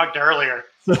 Okay. We hogged earlier.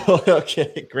 So,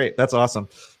 okay, great. That's awesome.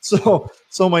 So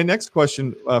my next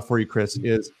question for you, Chris,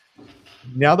 is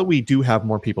now that we do have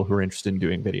more people who are interested in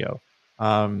doing video,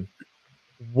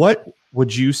 what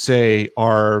would you say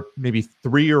are maybe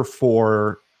 3 or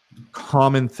 4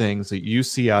 common things that you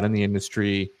see out in the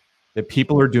industry that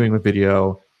people are doing with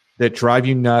video that drive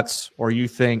you nuts, or you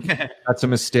think that's a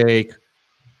mistake,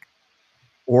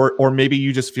 or maybe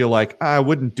you just feel like I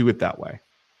wouldn't do it that way?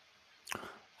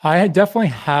 I definitely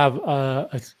have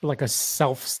a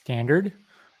self standard.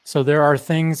 So there are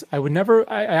things I would never.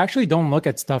 I actually don't look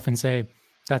at stuff and say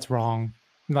that's wrong.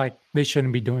 Like they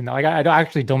shouldn't be doing that. Like I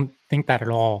actually don't think that at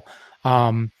all.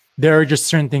 There are just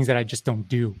certain things that I just don't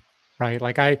do. Right.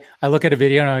 Like I look at a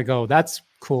video and I go, that's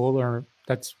cool, or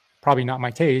that's probably not my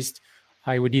taste.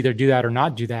 I would either do that or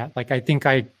not do that. Like I think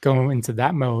I go into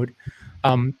that mode.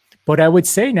 What I would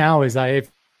say now is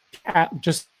if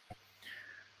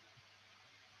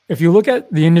you look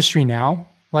at the industry now,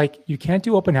 like you can't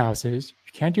do open houses,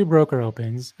 you can't do broker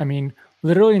opens. I mean,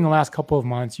 literally in the last couple of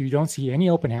months, you don't see any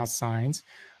open house signs.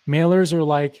 Mailers are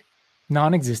like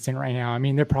non-existent right now. I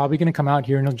mean, they're probably going to come out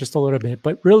here in just a little bit,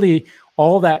 but really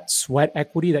all that sweat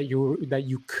equity that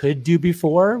you could do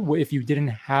before, if you didn't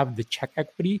have the check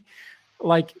equity,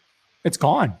 like it's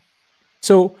gone.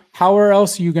 So how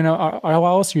else are you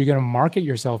gonna market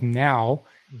yourself now?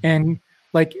 And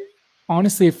like,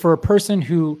 honestly, for a person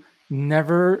who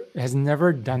has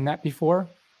never done that before,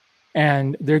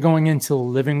 and they're going into the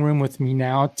living room with me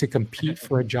now to compete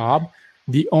for a job,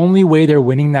 the only way they're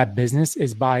winning that business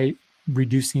is by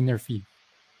reducing their fee.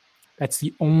 That's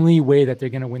the only way that they're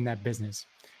going to win that business.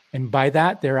 And by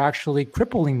that, they're actually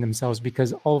crippling themselves,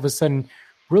 because all of a sudden,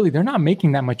 really, they're not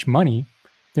making that much money.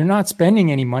 They're not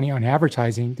spending any money on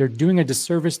advertising. They're doing a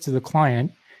disservice to the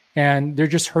client, and they're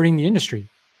just hurting the industry.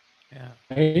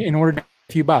 Yeah. In order to get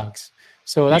a few bucks.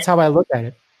 So that's how I look at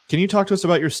it. Can you talk to us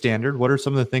about your standard? What are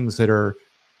some of the things that are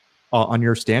on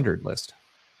your standard list?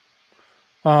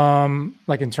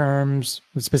 Like in terms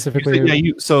specifically.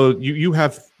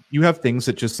 You have things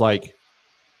that just like,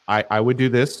 I would do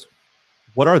this.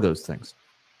 What are those things?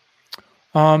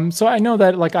 So I know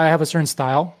that like I have a certain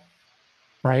style,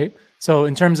 right? So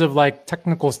in terms of like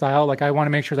technical style, like I want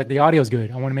to make sure that the audio is good.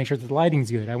 I want to make sure that the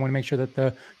lighting's good. I want to make sure that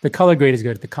the color grade is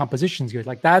good. The composition's good.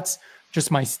 Like that's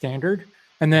just my standard.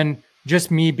 And then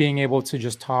just me being able to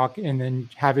just talk and then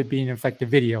have it be an effective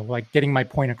video, like getting my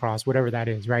point across, whatever that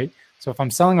is, right? So if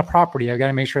I'm selling a property, I got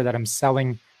to make sure that I'm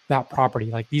selling that property.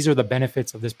 Like these are the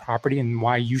benefits of this property and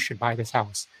why you should buy this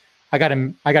house. I got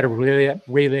to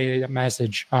relay that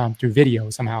message through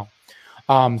video somehow.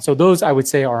 So those I would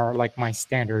say are like my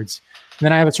standards. And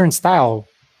then I have a certain style,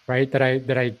 right, that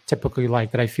I typically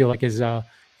like, that I feel like is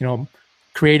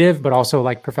creative but also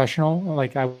like professional.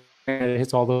 Like it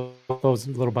hits all those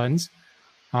little buttons.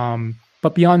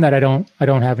 But beyond that, I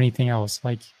don't have anything else.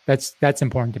 Like that's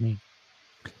important to me.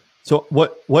 So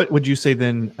what would you say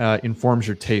then informs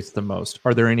your taste the most?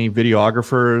 Are there any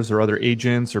videographers or other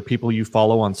agents or people you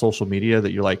follow on social media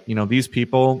that you're like, these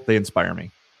people, they inspire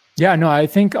me? Yeah, no, I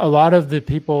think a lot of the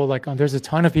people, like there's a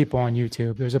ton of people on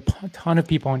YouTube. There's a ton of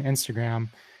people on Instagram.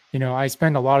 I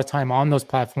spend a lot of time on those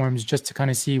platforms just to kind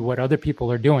of see what other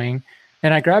people are doing.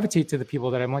 And I gravitate to the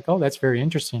people that I'm like, oh, that's very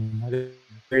interesting.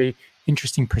 Very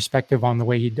interesting perspective on the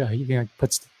way he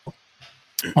puts.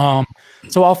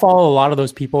 So I'll follow a lot of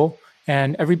those people,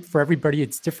 and for everybody,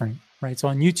 it's different, right? So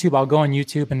on YouTube, I'll go on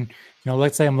YouTube and,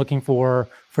 let's say I'm looking for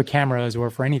cameras or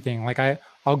for anything, like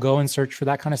I'll go and search for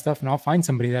that kind of stuff, and I'll find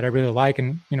somebody that I really like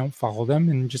and, follow them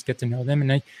and just get to know them.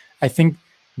 And I think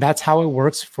that's how it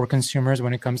works for consumers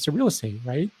when it comes to real estate,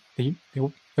 right?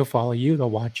 They'll follow you, they'll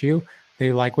watch you,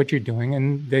 they like what you're doing,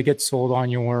 and they get sold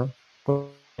on your.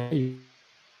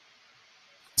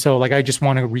 So like, I just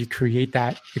want to recreate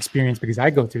that experience because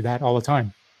I go through that all the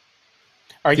time.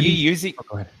 Are you using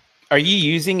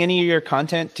any of your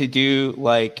content to do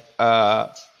like,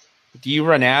 do you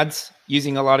run ads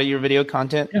using a lot of your video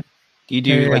content? Yeah. Do you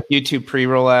do like YouTube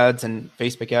pre-roll ads and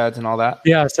Facebook ads and all that?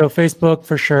 Yeah. So Facebook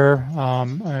for sure.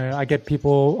 I get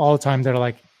people all the time that are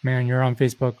like, man, you're on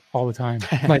Facebook all the time.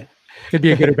 Like could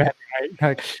be a good or bad,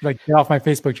 right? Like get off my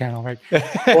Facebook channel, right?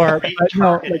 Or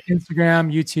like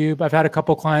Instagram, YouTube. I've had a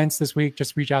couple clients this week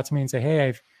just reach out to me and say,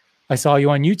 hey, I saw you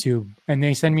on YouTube, and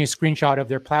they send me a screenshot of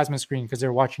their plasma screen because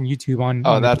they're watching YouTube on.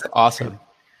 Oh, that's awesome.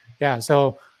 Yeah.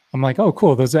 So I'm like, oh,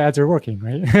 cool. Those ads are working,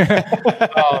 right?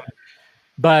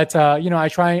 But I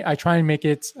try and make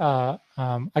it. I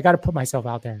got to put myself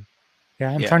out there.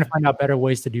 Yeah, I'm trying to find out better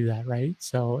ways to do that, right?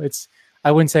 So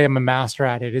I wouldn't say I'm a master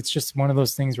at it. It's just one of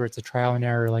those things where it's a trial and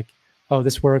error. Like, oh,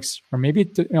 this works, or maybe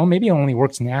maybe it only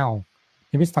works now.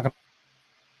 Maybe it's not gonna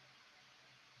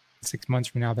 6 months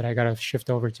from now that I got to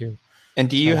shift over to. And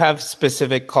do you have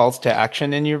specific calls to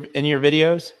action in your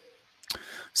videos?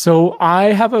 So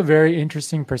I have a very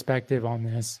interesting perspective on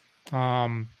this.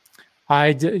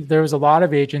 There was a lot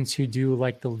of agents who do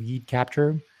like the lead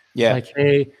capture. Yeah. Like,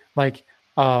 hey, like,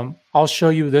 I'll show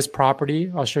you this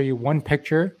property. I'll show you one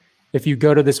picture. If you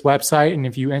go to this website and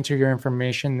if you enter your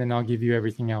information, then I'll give you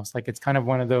everything else. Like, it's kind of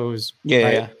one of those. Yeah.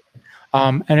 Right?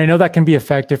 Yeah. And I know that can be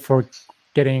effective for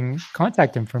getting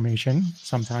contact information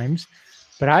sometimes,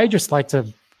 but I just like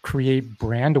to create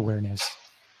brand awareness.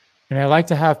 And I like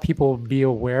to have people be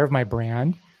aware of my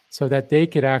brand so that they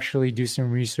could actually do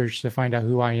some research to find out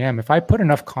who I am. If I put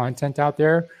enough content out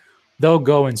there, they'll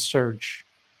go and search,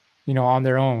 on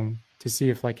their own to see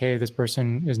if like, hey, this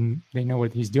person they know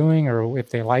what he's doing, or if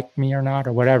they like me or not,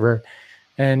 or whatever.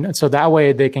 And so that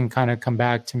way they can kind of come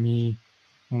back to me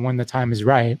when the time is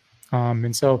right.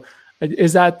 And so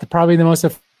is that probably the most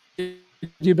effective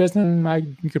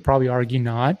business? You could probably argue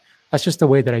not. That's just the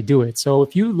way that I do it. So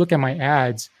if you look at my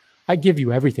ads, I give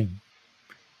you everything.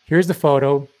 Here's the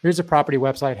photo. Here's the property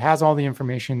website. Has all the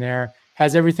information there.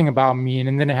 Has everything about me,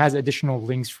 and then it has additional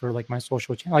links for like my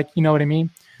social channel. Like, you know what I mean?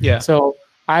 Yeah. So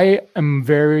I am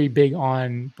very big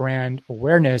on brand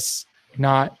awareness,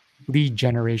 not lead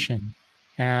generation.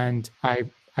 And I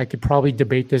could probably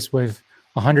debate this with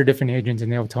 100 different agents,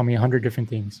 and they'll tell me 100 different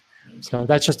things. So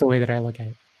that's just the way that I look at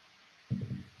it.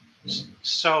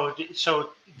 So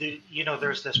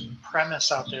there's this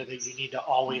premise out there that you need to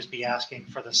always be asking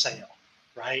for the sale,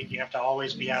 right? You have to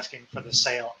always be asking for the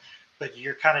sale, but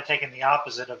you're kind of taking the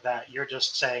opposite of that. You're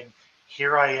just saying,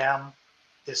 here I am.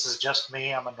 This is just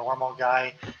me. I'm a normal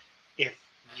guy. If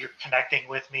you're connecting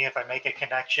with me, if I make a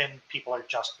connection, people are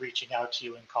just reaching out to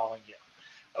you and calling you.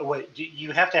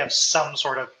 You have to have some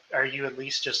sort of, are you at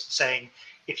least just saying,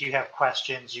 if you have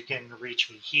questions, you can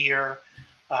reach me here?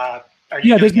 Are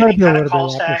you doing any kind of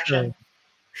calls to action?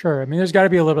 Sure. I mean, there's got to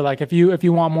be a little bit like, if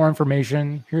you want more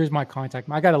information, here's my contact.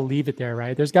 I got to leave it there,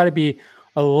 right? There's got to be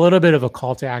a little bit of a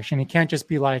call to action. It can't just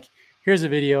be like, here's a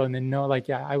video and then no, like,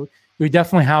 yeah, we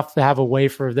definitely have to have a way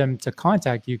for them to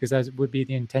contact you, because that would be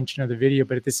the intention of the video.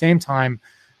 But at the same time,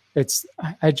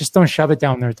 I just don't shove it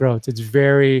down their throats. It's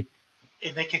very...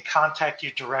 And they can contact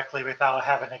you directly without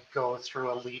having to go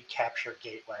through a lead capture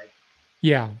gateway.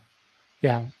 Yeah.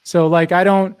 Yeah. So like, I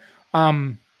don't,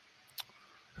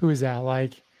 who is that?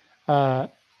 Like,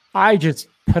 I just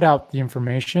put out the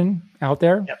information out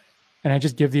there. Yep. And I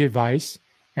just give the advice,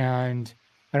 and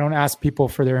I don't ask people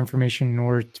for their information in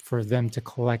order for them to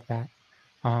collect that.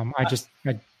 I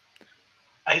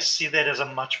see that as a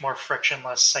much more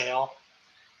frictionless sale.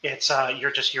 It's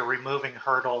you're removing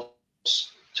hurdles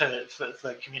to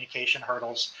the communication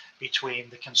hurdles between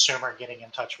the consumer getting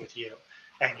in touch with you,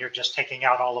 and you're just taking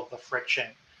out all of the friction.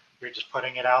 You're just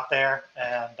putting it out there,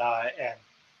 and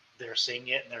they're seeing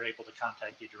it, and they're able to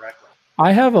contact you directly.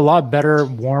 I have a lot better,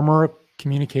 warmer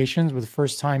communications with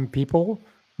first-time people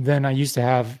than I used to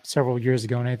have several years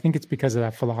ago, and I think it's because of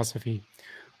that philosophy.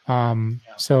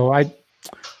 So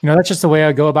that's just the way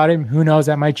I go about it. Who knows,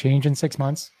 that might change in 6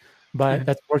 months, but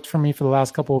that's worked for me for the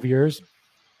last couple of years.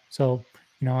 So,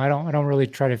 I don't really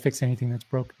try to fix anything that's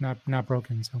not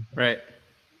broken. So right.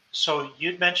 So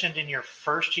you'd mentioned in your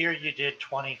first year you did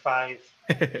 25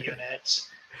 units.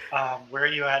 Where are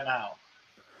you at now?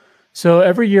 So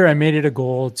every year I made it a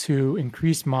goal to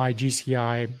increase my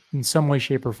GCI in some way,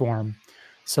 shape, or form.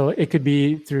 So it could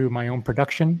be through my own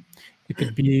production. It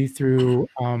could be through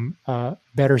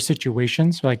better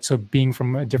situations, so being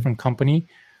from a different company.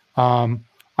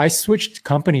 I switched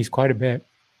companies quite a bit.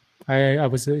 I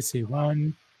was,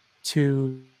 1,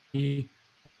 2, 3,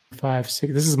 5,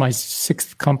 6. This is my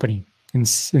 6th company in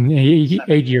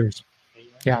 8 years.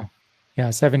 Yeah,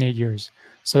 7, 8 years.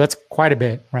 So that's quite a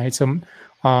bit, right? So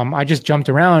I just jumped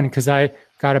around because I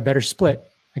got a better split.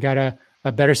 I got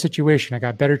a better situation. I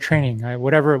got better training,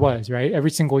 whatever it was, right?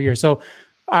 Every single year. So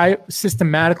I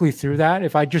systematically through that,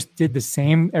 if I just did the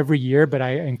same every year, but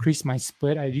I increased my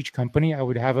split at each company, I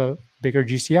would have a bigger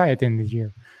GCI at the end of the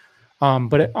year.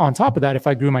 But on top of that, if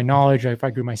I grew my knowledge, if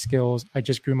I grew my skills, I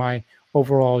just grew my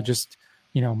overall,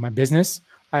 my business,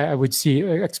 I would see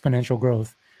exponential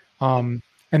growth.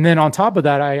 And then on top of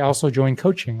that, I also joined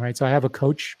coaching, right? So I have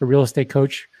a real estate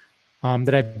coach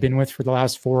that I've been with for the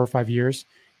last 4 or 5 years.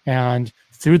 And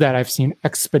through that, I've seen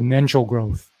exponential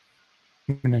growth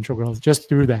just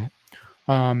through that.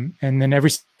 And then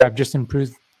I've just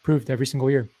improved every single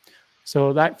year.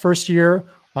 So that first year,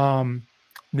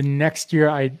 the next year,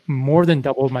 I more than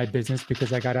doubled my business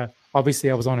because obviously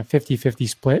I was on a 50-50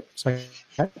 split. So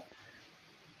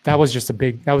that was a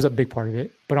big part of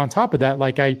it. But on top of that,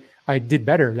 I did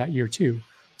better that year too.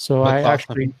 So That's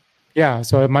awesome.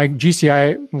 So my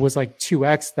GCI was like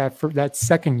 2x for that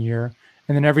second year.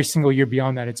 And then every single year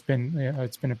beyond that, it's been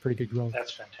a pretty good growth.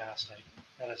 That's fantastic.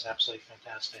 That is absolutely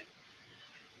fantastic.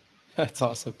 That's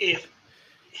awesome.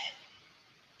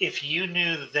 If you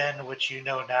knew then what you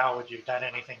know now, would you have done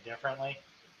anything differently?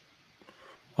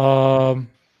 Probably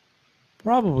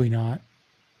not.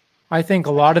 I think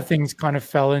a lot of things kind of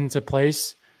fell into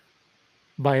place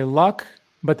by luck,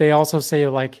 but they also say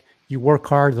like you work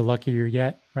hard, the luckier you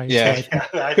get, right? Yeah. So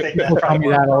I think that people tell me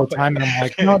that all the time, and I'm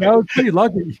like, no, that was pretty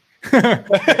lucky. yeah.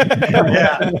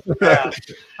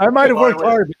 I might have worked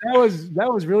hard, but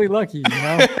that was really lucky, you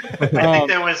know.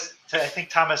 I think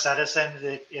Thomas Edison.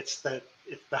 It's the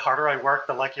harder I work,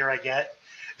 the luckier I get.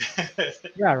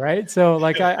 Yeah, right. So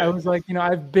like I was like, you know,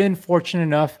 I've been fortunate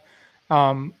enough,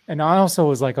 and I also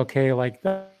was like, okay, like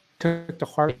that took to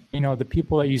heart, you know, the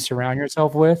people that you surround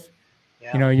yourself with.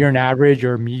 Yeah. You know, you're an average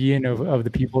or median of the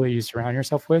people that you surround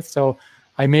yourself with. So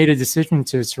I made a decision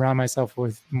to surround myself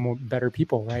with more better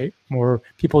people, right? More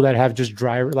people that have just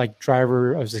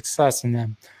driver of success in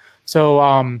them.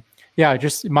 So yeah,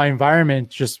 just my environment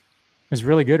just is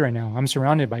really good right now. I'm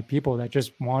surrounded by people that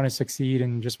just want to succeed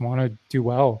and just want to do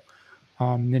well,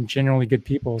 and generally good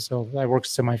people. So that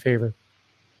works to my favor.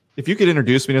 If you could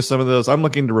introduce me to some of those, I'm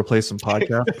looking to replace some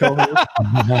podcast co-hosts.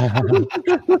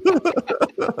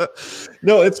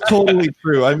 No, it's totally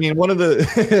true. I mean, one of the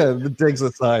the digs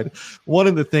aside, one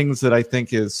of the things that I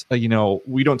think is, you know,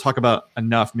 we don't talk about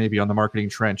enough maybe on the marketing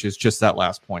trench is just that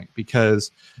last point,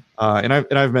 because and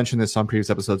I've mentioned this on previous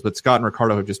episodes, but Scott and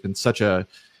Ricardo have just been such a,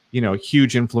 you know,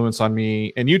 huge influence on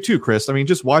me, and you too, Chris. I mean,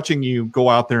 just watching you go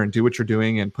out there and do what you're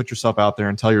doing and put yourself out there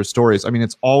and tell your stories. I mean,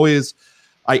 it's always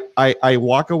I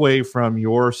walk away from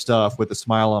your stuff with a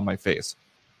smile on my face.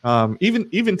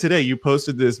 Even today, you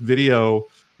posted this video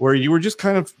where you were just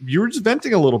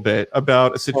venting a little bit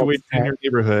about a situation in your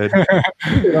neighborhood,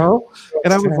 you know,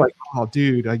 and I was like, oh,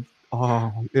 dude,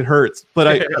 it hurts, but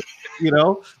I, you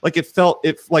know, like I felt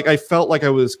like I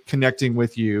was connecting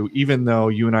with you, even though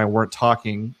you and I weren't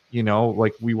talking, you know,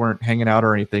 like we weren't hanging out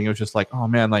or anything. It was just like, oh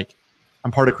man, like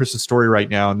I'm part of Chris's story right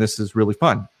now, and this is really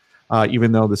fun.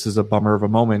 Even though this is a bummer of a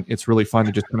moment, it's really fun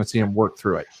to just kind of see him work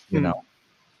through it, you know?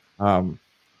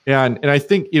 Yeah. And I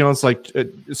think, you know, it's like,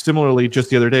 similarly, just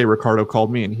the other day, Ricardo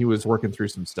called me and he was working through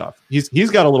some stuff. He's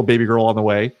got a little baby girl on the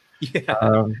way.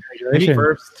 Yeah.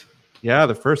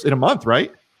 The first in a month,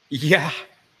 right? Yeah.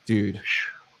 Dude.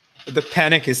 The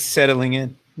panic is settling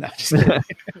in. No, just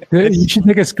you should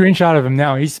take a screenshot of him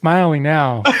now. He's smiling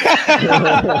now.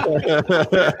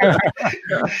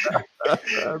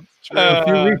 In a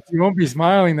few weeks, you won't be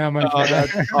smiling that much.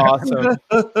 That's awesome.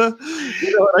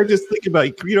 You know, I just think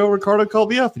about, you know, Ricardo called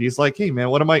me up and he's like, "Hey, man,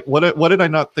 what did I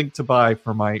not think to buy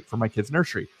for my kids'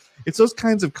 nursery?" It's those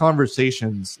kinds of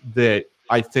conversations that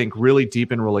I think really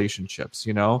deepen relationships,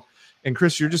 you know. And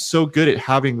Chris, you're just so good at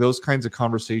having those kinds of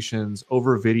conversations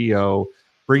over video,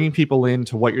 bringing people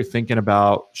into what you're thinking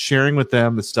about, sharing with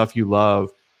them the stuff you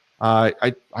love. I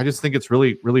just think it's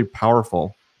really, really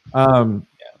powerful.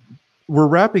 We're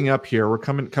wrapping up here. We're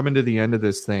coming to the end of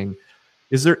this thing.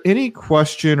 Is there any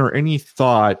question or any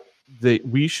thought that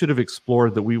we should have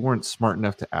explored that we weren't smart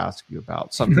enough to ask you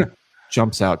about? Something that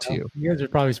jumps out to you? You guys are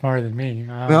probably smarter than me.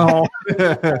 No.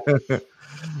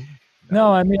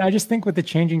 No, I mean, I just think with the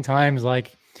changing times,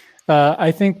 like,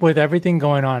 I think with everything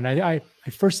going on, I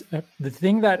first, the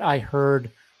thing that I heard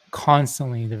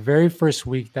constantly the very first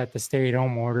week that the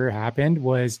stay-at-home order happened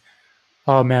was,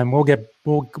 "Oh man,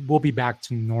 we'll be back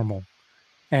to normal."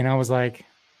 And I was like,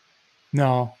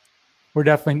 "No, we're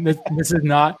definitely, this is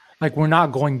not, like, we're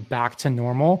not going back to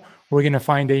normal. We're going to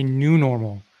find a new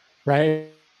normal," right?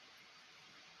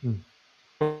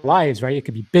 Lives, right? It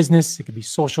could be business, it could be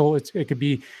social, it could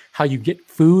be how you get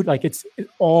food. Like it's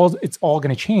all going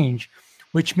to change,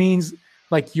 which means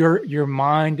like your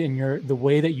mind and the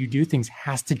way that you do things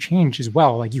has to change as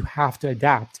well. Like you have to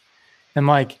adapt. And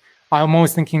like I'm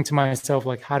always thinking to myself,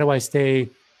 like, how do I stay,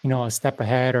 you know, a step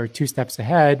ahead or 2 steps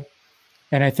ahead?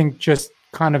 And I think just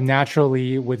kind of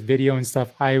naturally with video and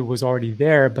stuff, I was already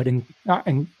there, but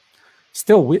and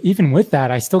still, even with that,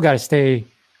 I still got to stay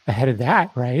ahead of that,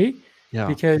 right? Yeah.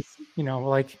 Because, you know,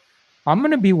 like I'm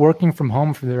going to be working from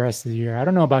home for the rest of the year. I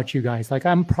don't know about you guys. Like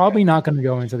I'm probably not going to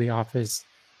go into the office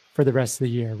for the rest of the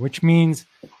year, which means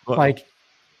like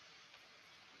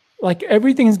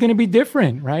everything is going to be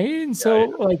different, right? And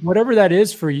so like whatever that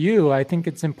is for you, I think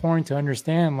it's important to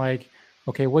understand like,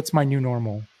 okay, what's my new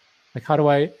normal? Like how do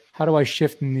I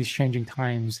shift in these changing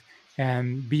times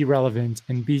and be relevant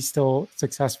and be still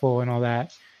successful and all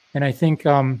that? And I think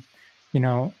you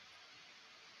know,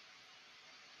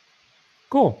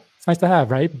 cool. It's nice to have,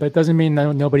 right? But it doesn't mean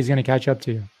that nobody's going to catch up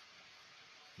to you.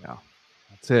 Yeah,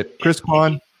 that's it. Chris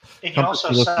Kwon. And you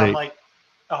also sound like,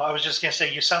 I was just going to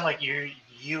say, you sound like you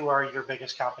you are your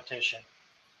biggest competition.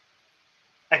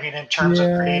 I mean, in terms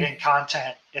of creating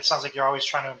content, it sounds like you're always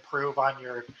trying to improve on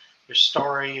your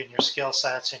story and your skill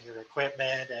sets and your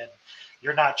equipment, and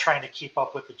you're not trying to keep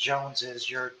up with the Joneses.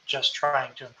 You're just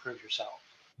trying to improve yourself.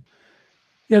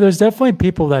 Yeah, there's definitely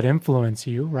people that influence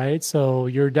you, right? So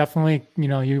you're definitely,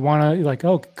 you want to like,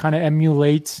 kind of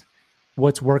emulate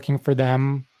what's working for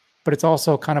them, but it's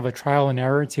also kind of a trial and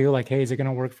error too. Like, hey, is it going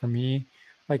to work for me?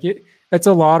 Like it's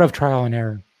a lot of trial and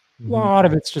error. A lot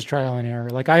of it's just trial and error.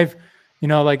 Like I've,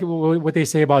 like what they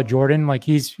say about Jordan, like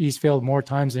he's failed more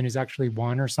times than he's actually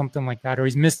won or something like that, or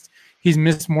he's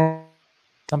missed more,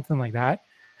 something like that.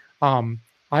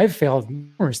 I've failed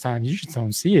numerous times. You just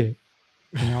don't see it.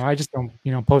 I just don't,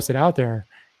 post it out there.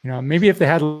 Maybe if they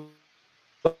had all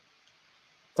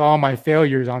my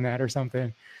failures on that or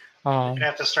something. You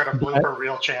have to start a blooper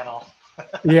reel channel.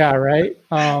 Yeah, right.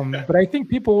 But I think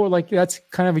people like that's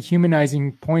kind of a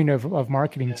humanizing point of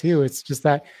marketing too. It's just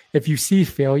that if you see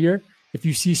failure, if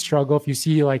you see struggle, if you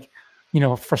see like,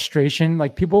 frustration,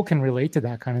 like people can relate to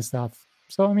that kind of stuff.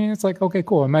 So I mean, it's like, okay,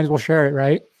 cool. I might as well share it,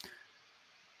 right?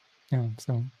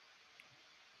 So.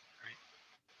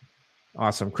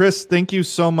 Awesome. Chris, thank you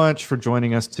so much for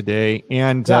joining us today.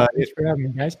 And thanks for having me,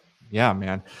 guys. Yeah,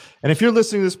 man. And if you're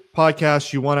listening to this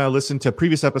podcast, you want to listen to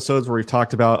previous episodes where we've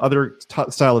talked about other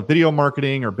style of video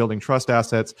marketing or building trust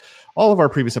assets. All of our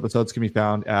previous episodes can be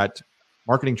found at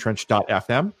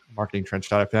marketingtrench.fm.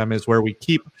 Marketingtrench.fm is where we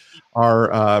keep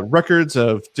our records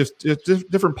of just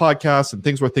different podcasts and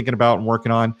things we're thinking about and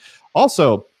working on.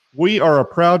 Also, we are a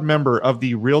proud member of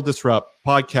the Real Disrupt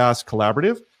Podcast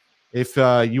Collaborative. If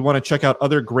you want to check out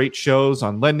other great shows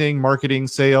on lending, marketing,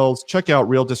 sales, check out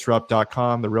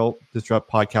realdisrupt.com. The Real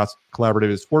Disrupt Podcast Collaborative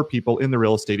is for people in the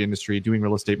real estate industry doing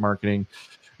real estate marketing.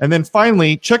 And then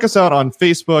finally, check us out on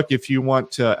Facebook if you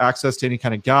want access to any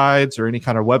kind of guides or any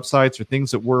kind of websites or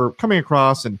things that we're coming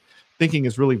across and thinking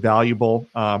is really valuable.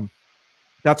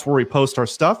 That's where we post our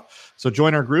stuff. So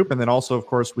join our group. And then also, of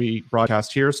course, we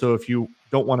broadcast here. So if you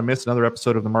don't want to miss another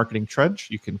episode of the Marketing Trench,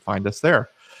 you can find us there.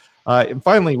 And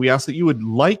finally, we ask that you would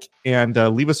like and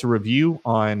leave us a review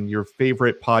on your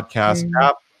favorite podcast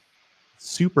app.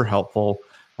 Super helpful.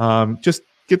 Just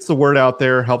gets the word out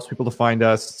there, helps people to find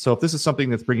us. So if this is something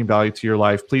that's bringing value to your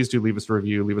life, please do leave us a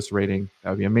review, leave us a rating. That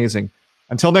would be amazing.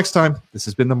 Until next time, this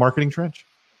has been the Marketing Trench.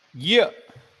 Yeah.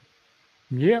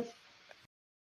 Yeah.